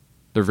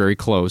 they're very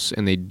close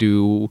and they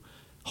do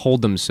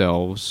hold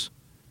themselves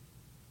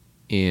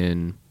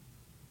in,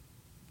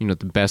 you know,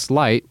 the best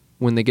light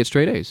when they get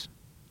straight A's.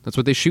 That's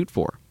what they shoot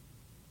for.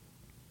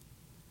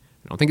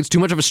 I don't think it's too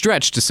much of a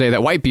stretch to say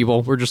that white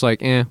people, we're just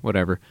like,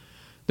 whatever.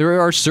 There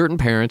are certain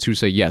parents who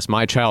say, yes,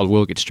 my child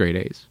will get straight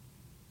A's.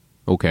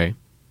 Okay.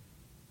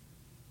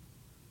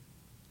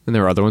 And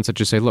there are other ones that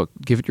just say, look,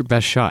 give it your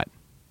best shot.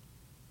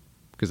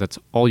 Because that's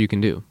all you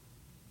can do.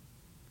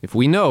 If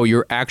we know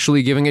you're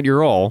actually giving it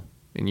your all,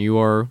 and you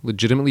are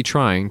legitimately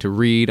trying to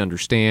read,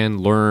 understand,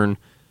 learn,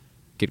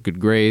 get good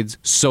grades,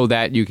 so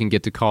that you can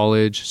get to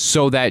college,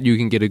 so that you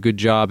can get a good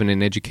job and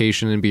an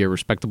education and be a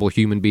respectable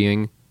human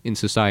being in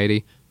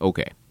society,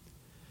 okay.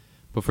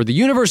 But for the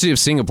University of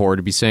Singapore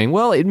to be saying,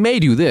 well, it may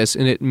do this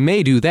and it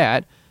may do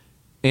that,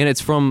 and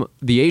it's from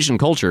the Asian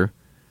culture,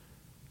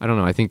 I don't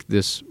know. I think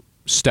this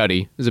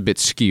study is a bit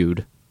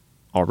skewed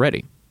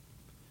already.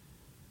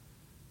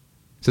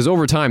 It says,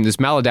 over time, this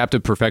maladaptive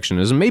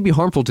perfectionism may be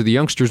harmful to the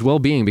youngster's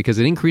well-being because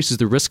it increases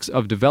the risks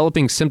of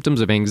developing symptoms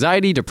of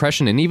anxiety,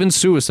 depression, and even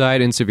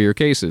suicide in severe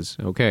cases.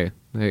 Okay,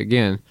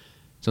 again,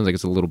 sounds like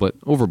it's a little bit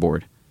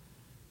overboard.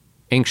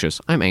 Anxious.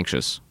 I'm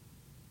anxious.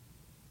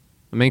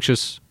 I'm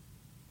anxious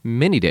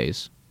many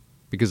days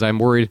because I'm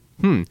worried,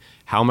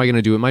 how am I going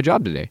to do at my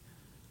job today?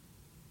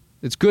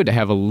 It's good to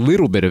have a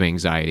little bit of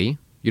anxiety.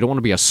 You don't want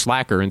to be a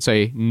slacker and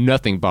say,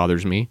 nothing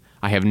bothers me.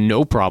 I have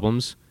no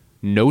problems,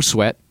 no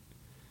sweat.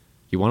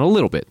 You want a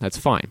little bit. That's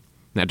fine.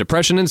 Now,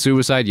 depression and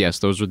suicide, yes,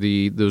 those are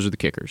the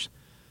kickers.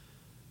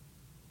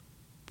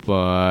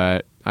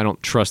 But I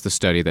don't trust the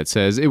study that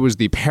says it was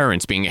the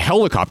parents being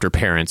helicopter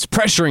parents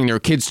pressuring their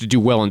kids to do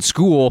well in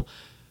school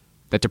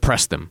that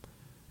depressed them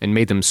and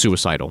made them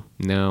suicidal.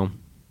 No,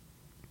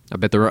 I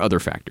bet there are other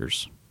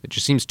factors. It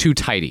just seems too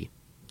tidy.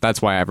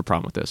 That's why I have a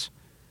problem with this.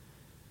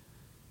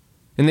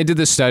 And they did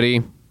this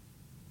study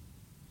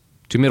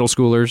to middle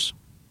schoolers,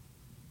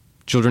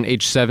 children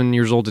aged 7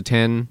 years old to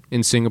 10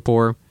 in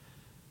Singapore.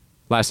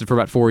 Lasted for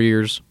about 4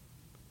 years.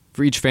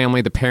 For each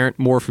family, the parent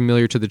more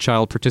familiar to the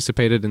child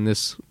participated in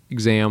this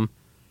exam.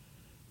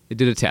 They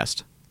did a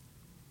test.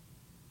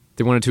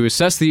 They wanted to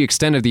assess the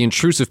extent of the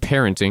intrusive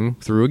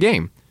parenting through a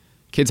game.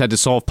 Kids had to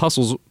solve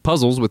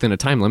puzzles within a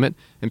time limit,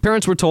 and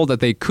parents were told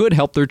that they could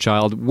help their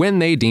child when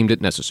they deemed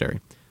it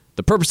necessary.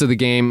 The purpose of the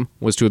game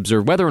was to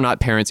observe whether or not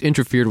parents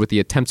interfered with the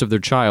attempts of their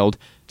child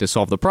to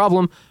solve the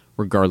problem,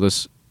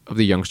 regardless of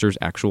the youngster's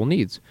actual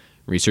needs.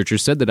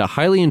 Researchers said that a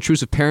highly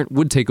intrusive parent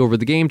would take over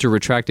the game to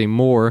retract a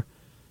move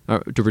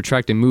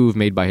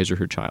made by his or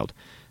her child.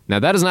 Now,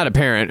 that is not a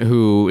parent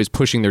who is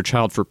pushing their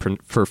child for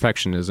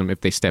perfectionism if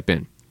they step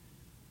in.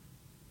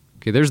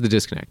 Okay, there's the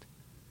disconnect.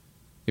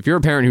 If you're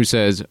a parent who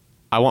says,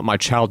 I want my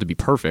child to be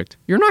perfect,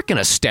 you're not going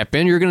to step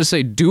in. You're going to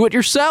say, do it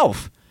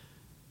yourself.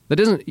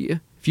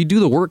 If you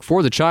do the work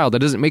for the child, that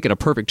doesn't make it a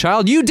perfect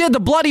child. You did the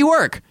bloody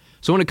work.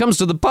 So when it comes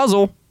to the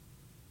puzzle,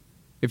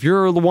 if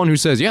you're the one who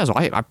says, yes,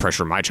 I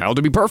pressure my child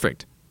to be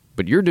perfect,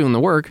 but you're doing the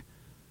work,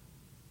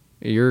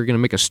 you're going to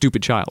make a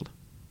stupid child.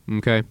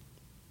 Okay?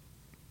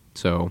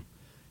 So,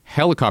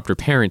 helicopter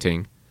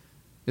parenting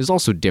is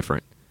also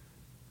different.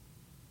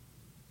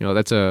 You know,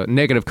 that's a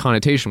negative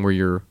connotation where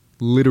you're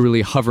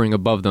literally hovering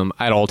above them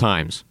at all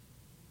times.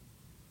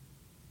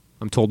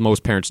 I'm told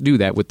most parents do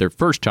that with their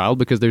first child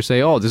because they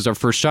say, oh, this is our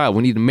first child.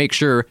 We need to make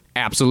sure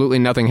absolutely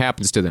nothing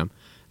happens to them.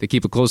 They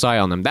keep a close eye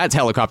on them. That's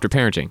helicopter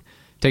parenting.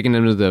 Taking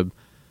them to the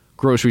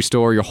grocery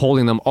store, you're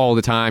holding them all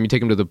the time. You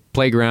take them to the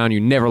playground. You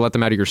never let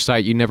them out of your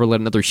sight. You never let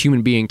another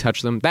human being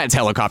touch them. That's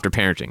helicopter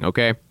parenting,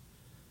 okay?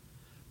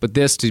 But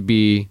this to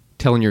be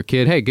telling your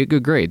kid, hey, get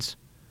good grades.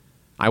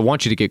 I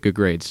want you to get good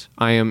grades.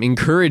 I am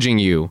encouraging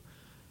you,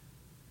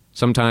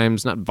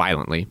 sometimes not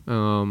violently,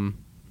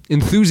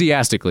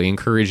 enthusiastically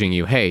encouraging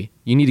you, hey,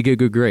 you need to get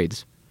good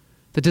grades.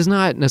 That does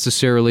not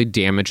necessarily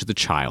damage the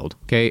child,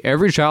 okay?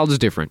 Every child is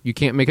different. You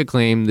can't make a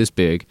claim this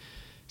big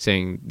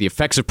saying the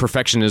effects of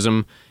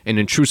perfectionism and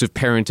intrusive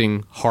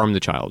parenting harm the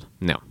child.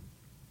 No.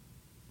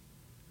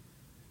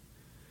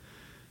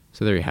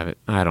 So there you have it.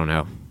 I don't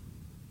know.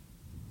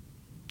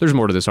 There's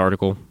more to this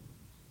article,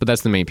 but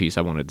that's the main piece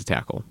I wanted to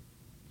tackle.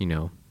 You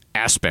know,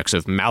 aspects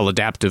of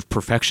maladaptive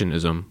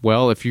perfectionism.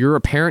 Well, if you're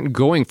a parent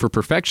going for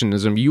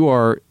perfectionism, you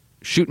are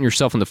shooting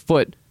yourself in the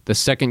foot the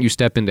second you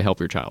step in to help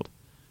your child.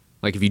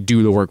 Like if you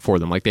do the work for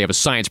them, like they have a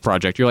science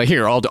project, you're like,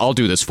 here, I'll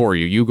do this for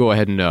you. You go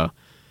ahead and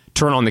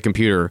turn on the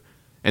computer,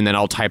 and then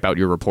I'll type out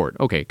your report.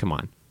 Okay, come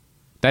on.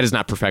 That is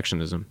not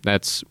perfectionism.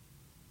 That's,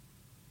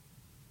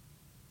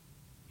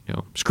 you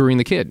know, screwing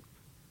the kid.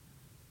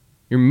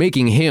 You're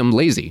making him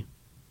lazy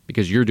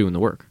because you're doing the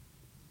work.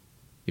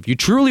 If you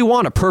truly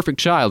want a perfect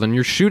child and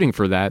you're shooting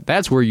for that,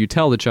 that's where you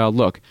tell the child,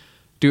 look,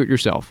 do it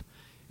yourself.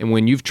 And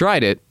when you've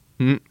tried it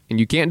and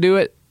you can't do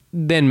it,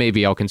 then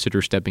maybe I'll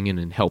consider stepping in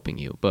and helping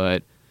you.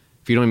 But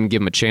if you don't even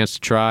give him a chance to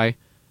try,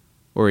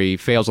 or he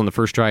fails on the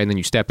first try and then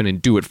you step in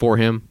and do it for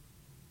him,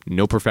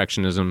 no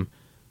perfectionism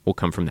will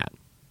come from that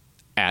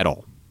at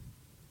all.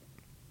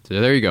 So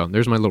there you go.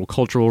 There's my little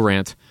cultural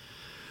rant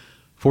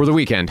for the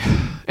weekend.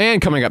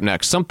 And coming up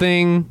next,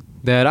 something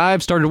that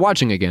I've started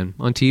watching again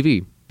on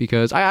TV,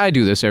 because I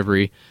do this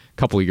every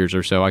couple of years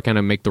or so. I kind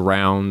of make the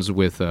rounds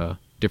with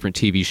different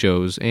TV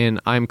shows, and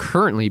I'm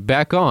currently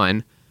back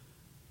on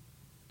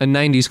a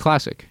 90s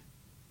classic.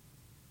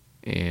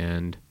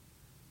 And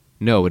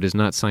no, it is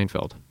not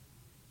Seinfeld.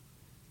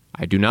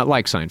 I do not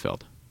like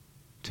Seinfeld.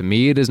 To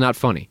me, it is not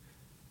funny.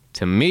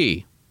 To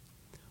me,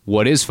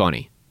 what is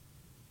funny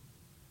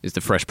is the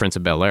Fresh Prince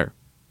of Bel-Air.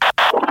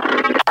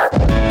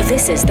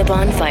 This is The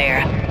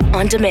Bonfire,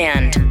 on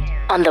demand,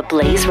 on the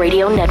Blaze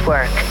Radio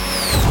Network.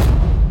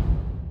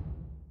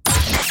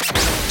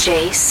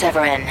 Jay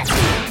Severin.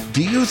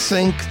 Do you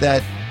think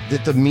that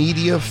the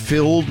media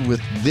filled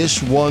with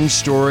this one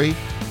story,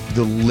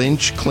 the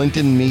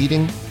Lynch-Clinton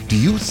meeting, Do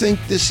you think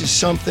this is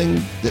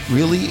something that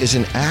really is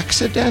an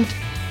accident?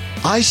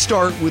 I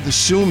start with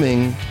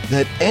assuming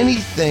that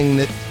anything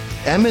that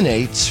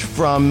emanates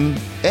from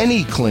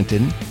any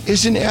Clinton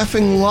is an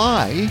effing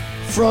lie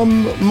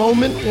from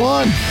moment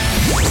one.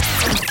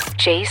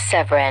 Jay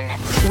Severin.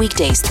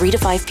 Weekdays 3 to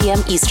 5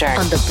 p.m. Eastern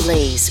on the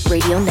Blaze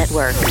Radio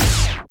Network.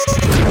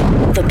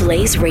 The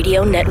Blaze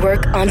Radio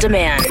Network on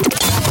demand.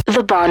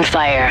 The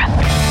Bonfire.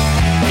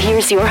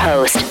 Here's your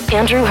host,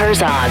 Andrew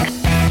Herzog.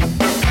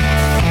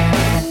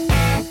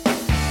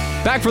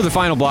 Back for the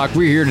final block,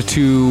 we're here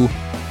to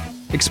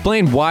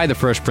explain why The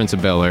Fresh Prince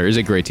of Bel-Air is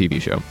a great TV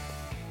show.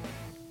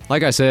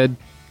 Like I said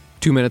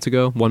 1 minute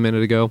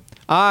ago,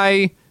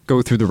 I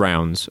go through the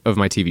rounds of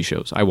my TV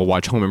shows. I will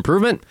watch Home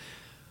Improvement.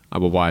 I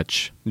will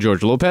watch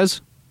George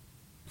Lopez,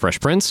 Fresh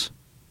Prince,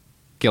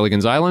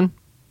 Gilligan's Island,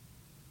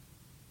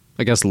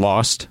 I guess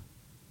Lost.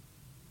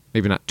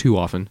 Maybe not too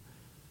often.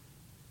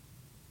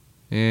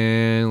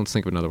 And let's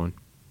think of another one.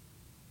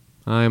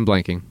 I'm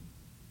blanking.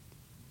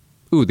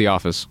 Ooh, The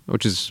Office,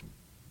 which is,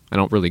 I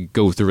don't really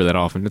go through it that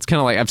often. It's kind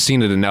of like I've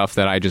seen it enough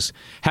that I just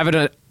have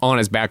it on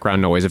as background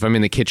noise. If I'm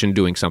in the kitchen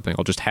doing something,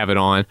 I'll just have it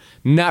on.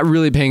 Not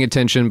really paying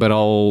attention, but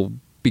I'll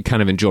be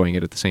kind of enjoying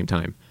it at the same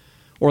time.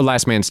 Or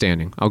Last Man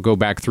Standing. I'll go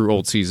back through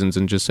old seasons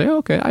and just say,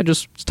 okay,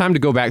 it's time to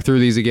go back through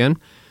these again.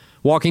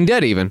 Walking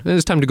Dead even.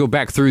 It's time to go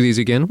back through these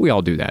again. We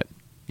all do that,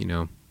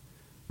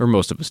 or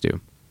most of us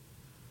do.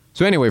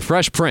 So anyway,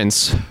 Fresh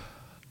Prince.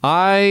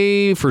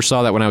 I first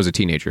saw that when I was a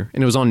teenager,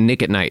 and it was on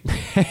Nick at Night.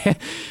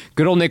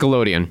 Good old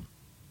Nickelodeon.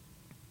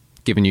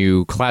 Giving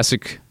you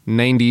classic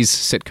 90s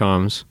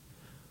sitcoms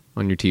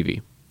on your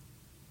TV.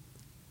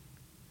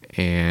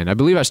 And I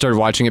believe I started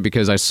watching it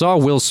because I saw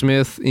Will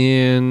Smith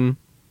in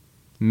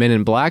Men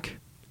in Black,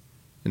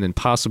 and then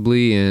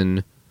possibly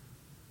in...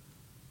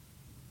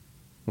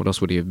 What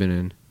else would he have been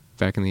in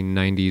back in the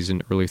 90s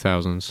and early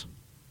thousands?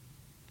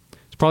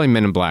 It's probably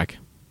Men in Black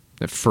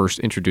that first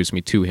introduced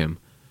me to him.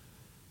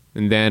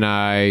 And then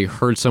I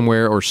heard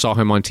somewhere or saw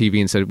him on TV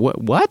and said,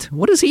 What?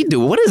 What does he do?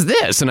 What is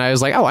this? And I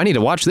was like, oh, I need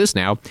to watch this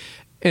now.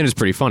 And it's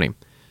pretty funny.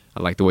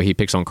 I like the way he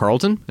picks on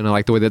Carlton, and I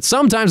like the way that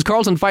sometimes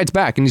Carlton fights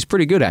back, and he's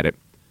pretty good at it.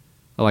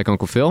 I like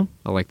Uncle Phil.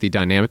 I like the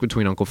dynamic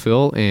between Uncle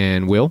Phil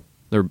and Will.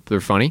 They're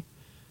funny.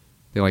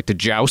 They like to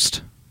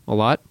joust a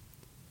lot.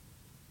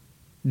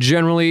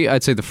 Generally,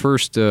 I'd say the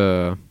first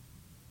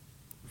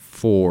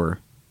 4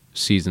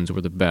 seasons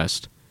were the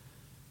best.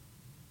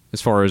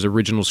 As far as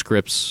original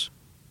scripts,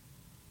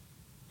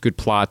 good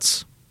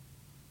plots,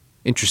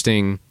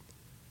 interesting,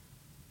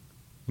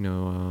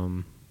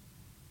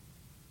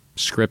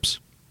 scripts.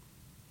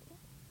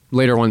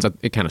 Later ones,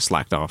 it kind of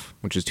slacked off,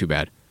 which is too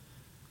bad.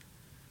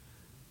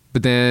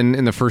 But then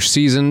in the first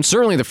season,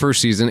 certainly the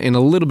first season, and a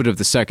little bit of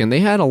the second, they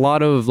had a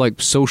lot of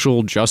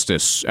social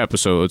justice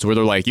episodes where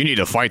they're like, you need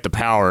to fight the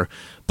power.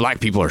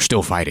 Black people are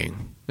still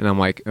fighting. And I'm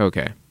like,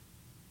 okay.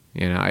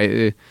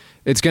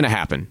 It's going to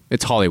happen.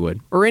 It's Hollywood.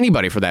 Or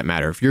anybody for that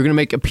matter. If you're going to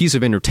make a piece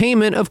of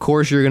entertainment, of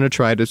course you're going to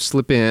try to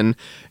slip in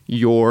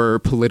your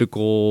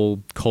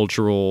political,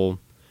 cultural,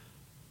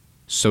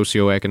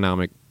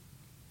 socioeconomic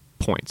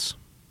points.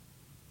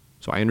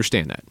 So I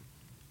understand that.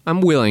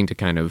 I'm willing to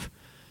kind of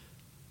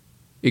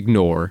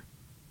ignore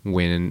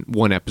when in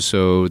one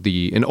episode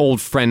an old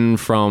friend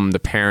from the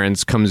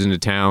parents comes into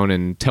town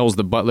and tells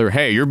the butler,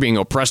 hey, you're being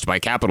oppressed by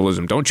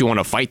capitalism. Don't you want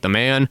to fight the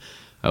man?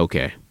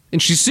 Okay.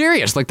 And she's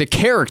serious. Like, the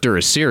character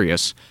is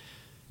serious.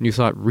 And you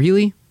thought,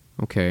 really?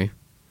 Okay.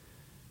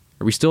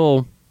 Are we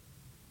still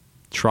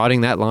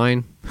trotting that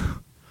line?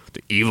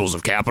 The evils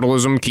of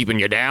capitalism keeping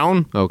you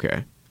down?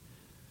 Okay.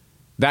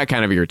 That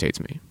kind of irritates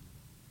me.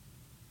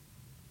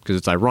 Because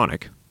it's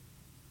ironic.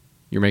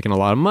 You're making a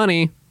lot of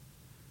money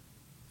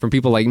from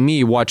people like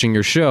me watching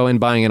your show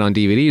and buying it on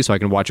DVD so I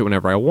can watch it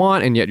whenever I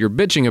want, and yet you're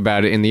bitching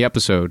about it in the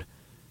episode.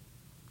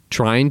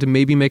 Trying to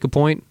maybe make a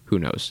point? Who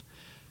knows?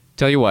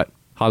 Tell you what,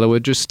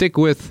 Hollywood, just stick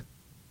with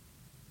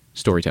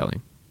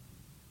storytelling.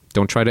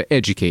 Don't try to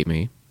educate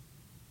me.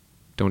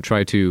 Don't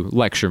try to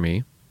lecture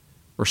me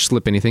or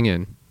slip anything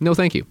in. No,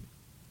 thank you.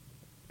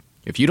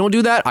 If you don't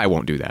do that, I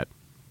won't do that.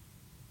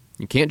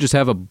 You can't just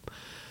have an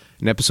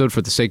episode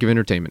for the sake of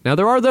entertainment. Now,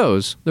 there are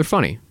those. They're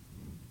funny.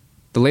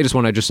 The latest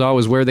one I just saw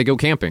was where they go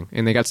camping,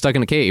 and they got stuck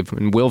in a cave,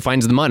 and Will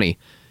finds the money,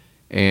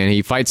 and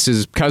he fights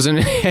his cousin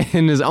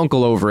and his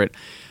uncle over it.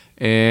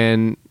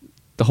 And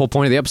the whole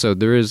point of the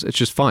episode, it's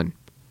just fun.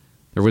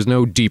 There was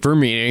no deeper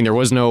meaning. There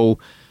was no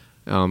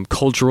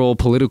cultural,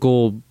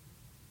 political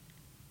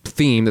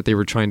theme that they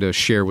were trying to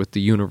share with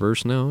the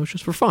universe. No, it was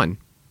just for fun,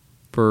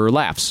 for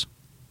laughs.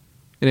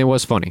 And it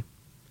was funny.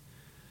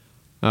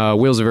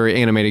 Will's a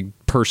very animated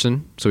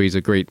person, so he's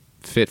a great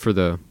fit for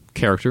the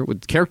character.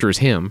 The character is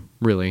him,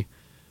 really.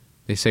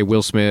 They say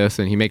Will Smith,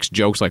 and he makes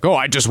jokes like, oh,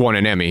 I just won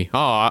an Emmy.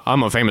 Oh,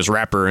 I'm a famous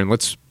rapper, and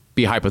let's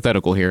be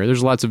hypothetical here.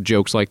 There's lots of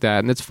jokes like that,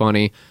 and it's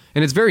funny.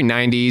 And it's very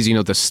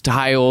 90s, the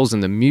styles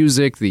and the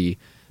music, the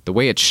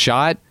way it's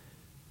shot.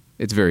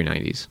 It's very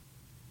 90s.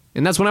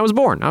 And that's when I was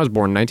born. I was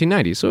born in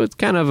 1990, so it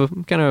kind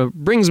of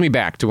brings me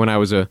back to when I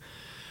was a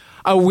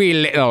wee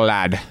little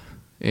lad.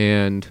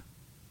 And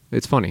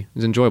It's funny.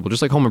 It's enjoyable.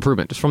 Just like Home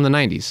Improvement, just from the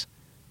 90s.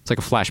 It's like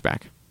a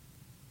flashback.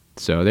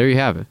 So there you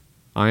have it.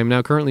 I am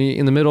now currently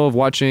in the middle of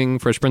watching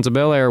Fresh Prince of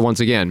Bel-Air once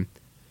again.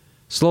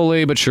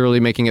 Slowly but surely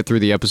making it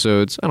through the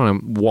episodes. I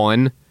don't know,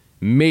 1,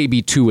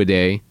 maybe 2 a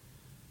day.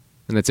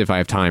 And that's if I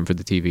have time for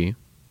the TV.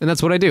 And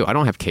that's what I do. I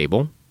don't have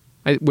cable.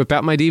 I whip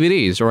out my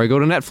DVDs, or I go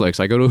to Netflix,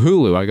 I go to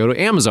Hulu, I go to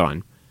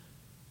Amazon.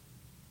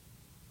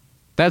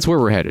 That's where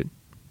we're headed.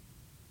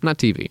 Not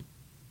TV.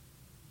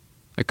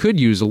 I could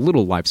use a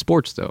little live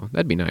sports, though.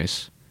 That'd be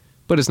nice.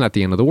 But it's not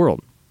the end of the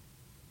world.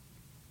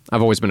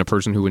 I've always been a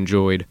person who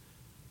enjoyed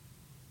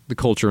the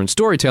culture and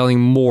storytelling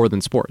more than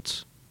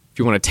sports. If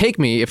you want to take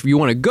me, if you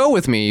want to go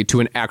with me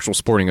to an actual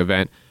sporting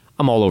event,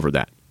 I'm all over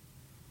that.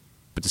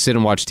 But to sit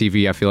and watch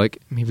TV, I feel like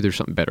maybe there's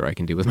something better I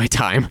can do with my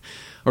time.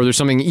 Or there's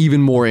something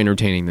even more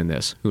entertaining than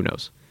this. Who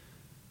knows?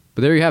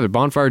 But there you have it.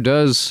 Bonfire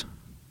does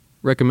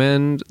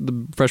recommend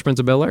the Fresh Prince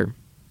of Bel-Air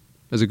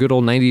as a good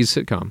old 90s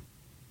sitcom.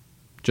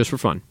 Just for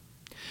fun.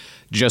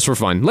 Just for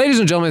fun. Ladies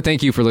and gentlemen,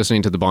 thank you for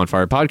listening to the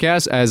Bonfire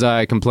Podcast. As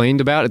I complained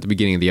about at the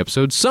beginning of the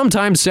episode,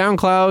 sometimes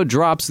SoundCloud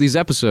drops these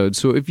episodes.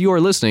 So if you are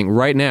listening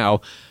right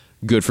now,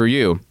 good for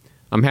you.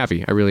 I'm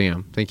happy. I really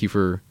am. Thank you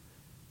for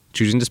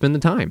choosing to spend the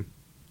time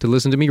to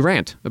listen to me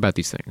rant about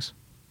these things.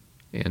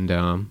 And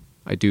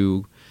I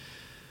do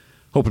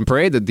hope and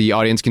pray that the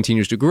audience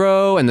continues to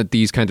grow and that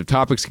these kinds of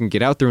topics can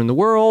get out there in the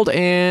world.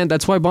 And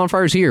that's why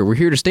Bonfire's here. We're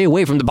here to stay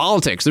away from the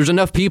politics. There's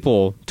enough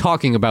people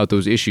talking about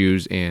those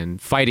issues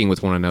and fighting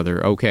with one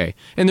another. Okay.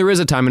 And there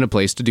is a time and a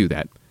place to do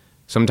that.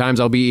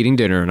 Sometimes I'll be eating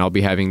dinner and I'll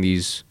be having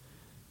these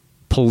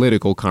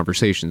political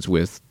conversations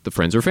with the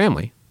friends or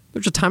family.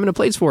 There's a time and a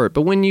place for it.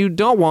 But when you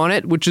don't want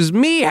it, which is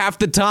me half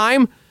the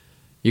time,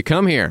 you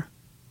come here.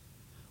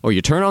 Or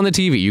you turn on the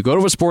TV. You go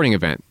to a sporting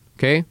event.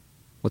 Okay?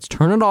 Let's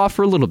turn it off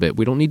for a little bit.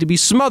 We don't need to be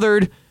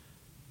smothered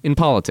in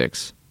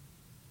politics.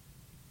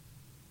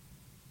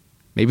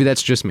 Maybe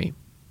that's just me.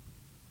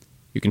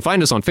 You can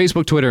find us on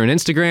Facebook, Twitter, and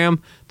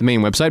Instagram. The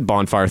main website,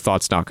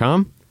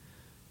 bonfirethoughts.com.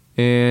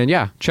 And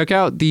yeah, check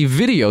out the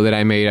video that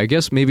I made, I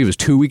guess maybe it was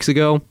 2 weeks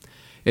ago.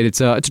 It's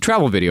a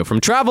travel video from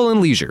Travel and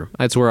Leisure.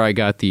 That's where I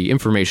got the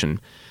information.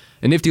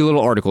 A nifty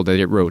little article that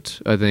it wrote,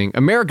 I think,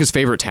 America's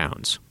Favorite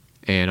Towns.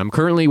 And I'm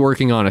currently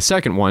working on a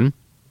second one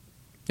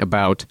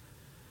about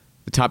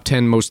the top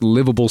 10 most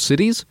livable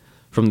cities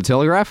from the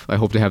Telegraph. I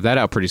hope to have that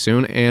out pretty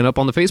soon and up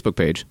on the Facebook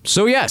page.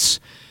 So yes,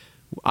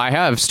 I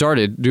have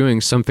started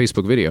doing some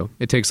Facebook video.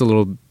 It takes a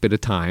little bit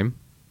of time.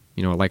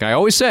 You know, like I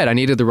always said, I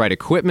needed the right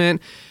equipment.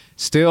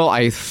 Still,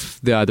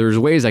 there's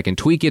ways I can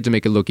tweak it to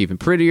make it look even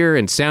prettier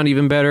and sound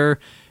even better.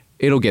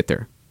 It'll get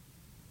there.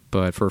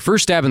 But for a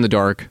first stab in the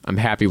dark, I'm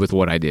happy with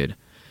what I did.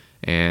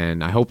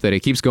 And I hope that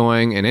it keeps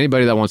going. And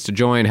anybody that wants to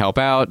join, help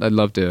out, I'd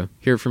love to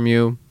hear from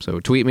you. So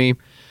tweet me,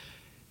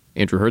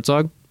 Andrew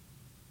Herzog,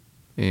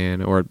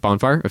 or at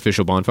Bonfire,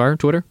 official Bonfire,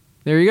 Twitter.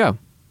 There you go.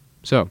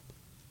 So,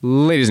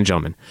 ladies and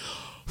gentlemen,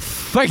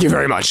 thank you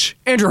very much.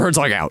 Andrew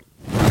Herzog out.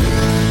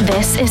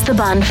 This is The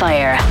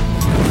Bonfire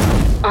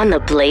on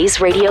the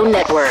Blaze Radio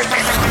Network.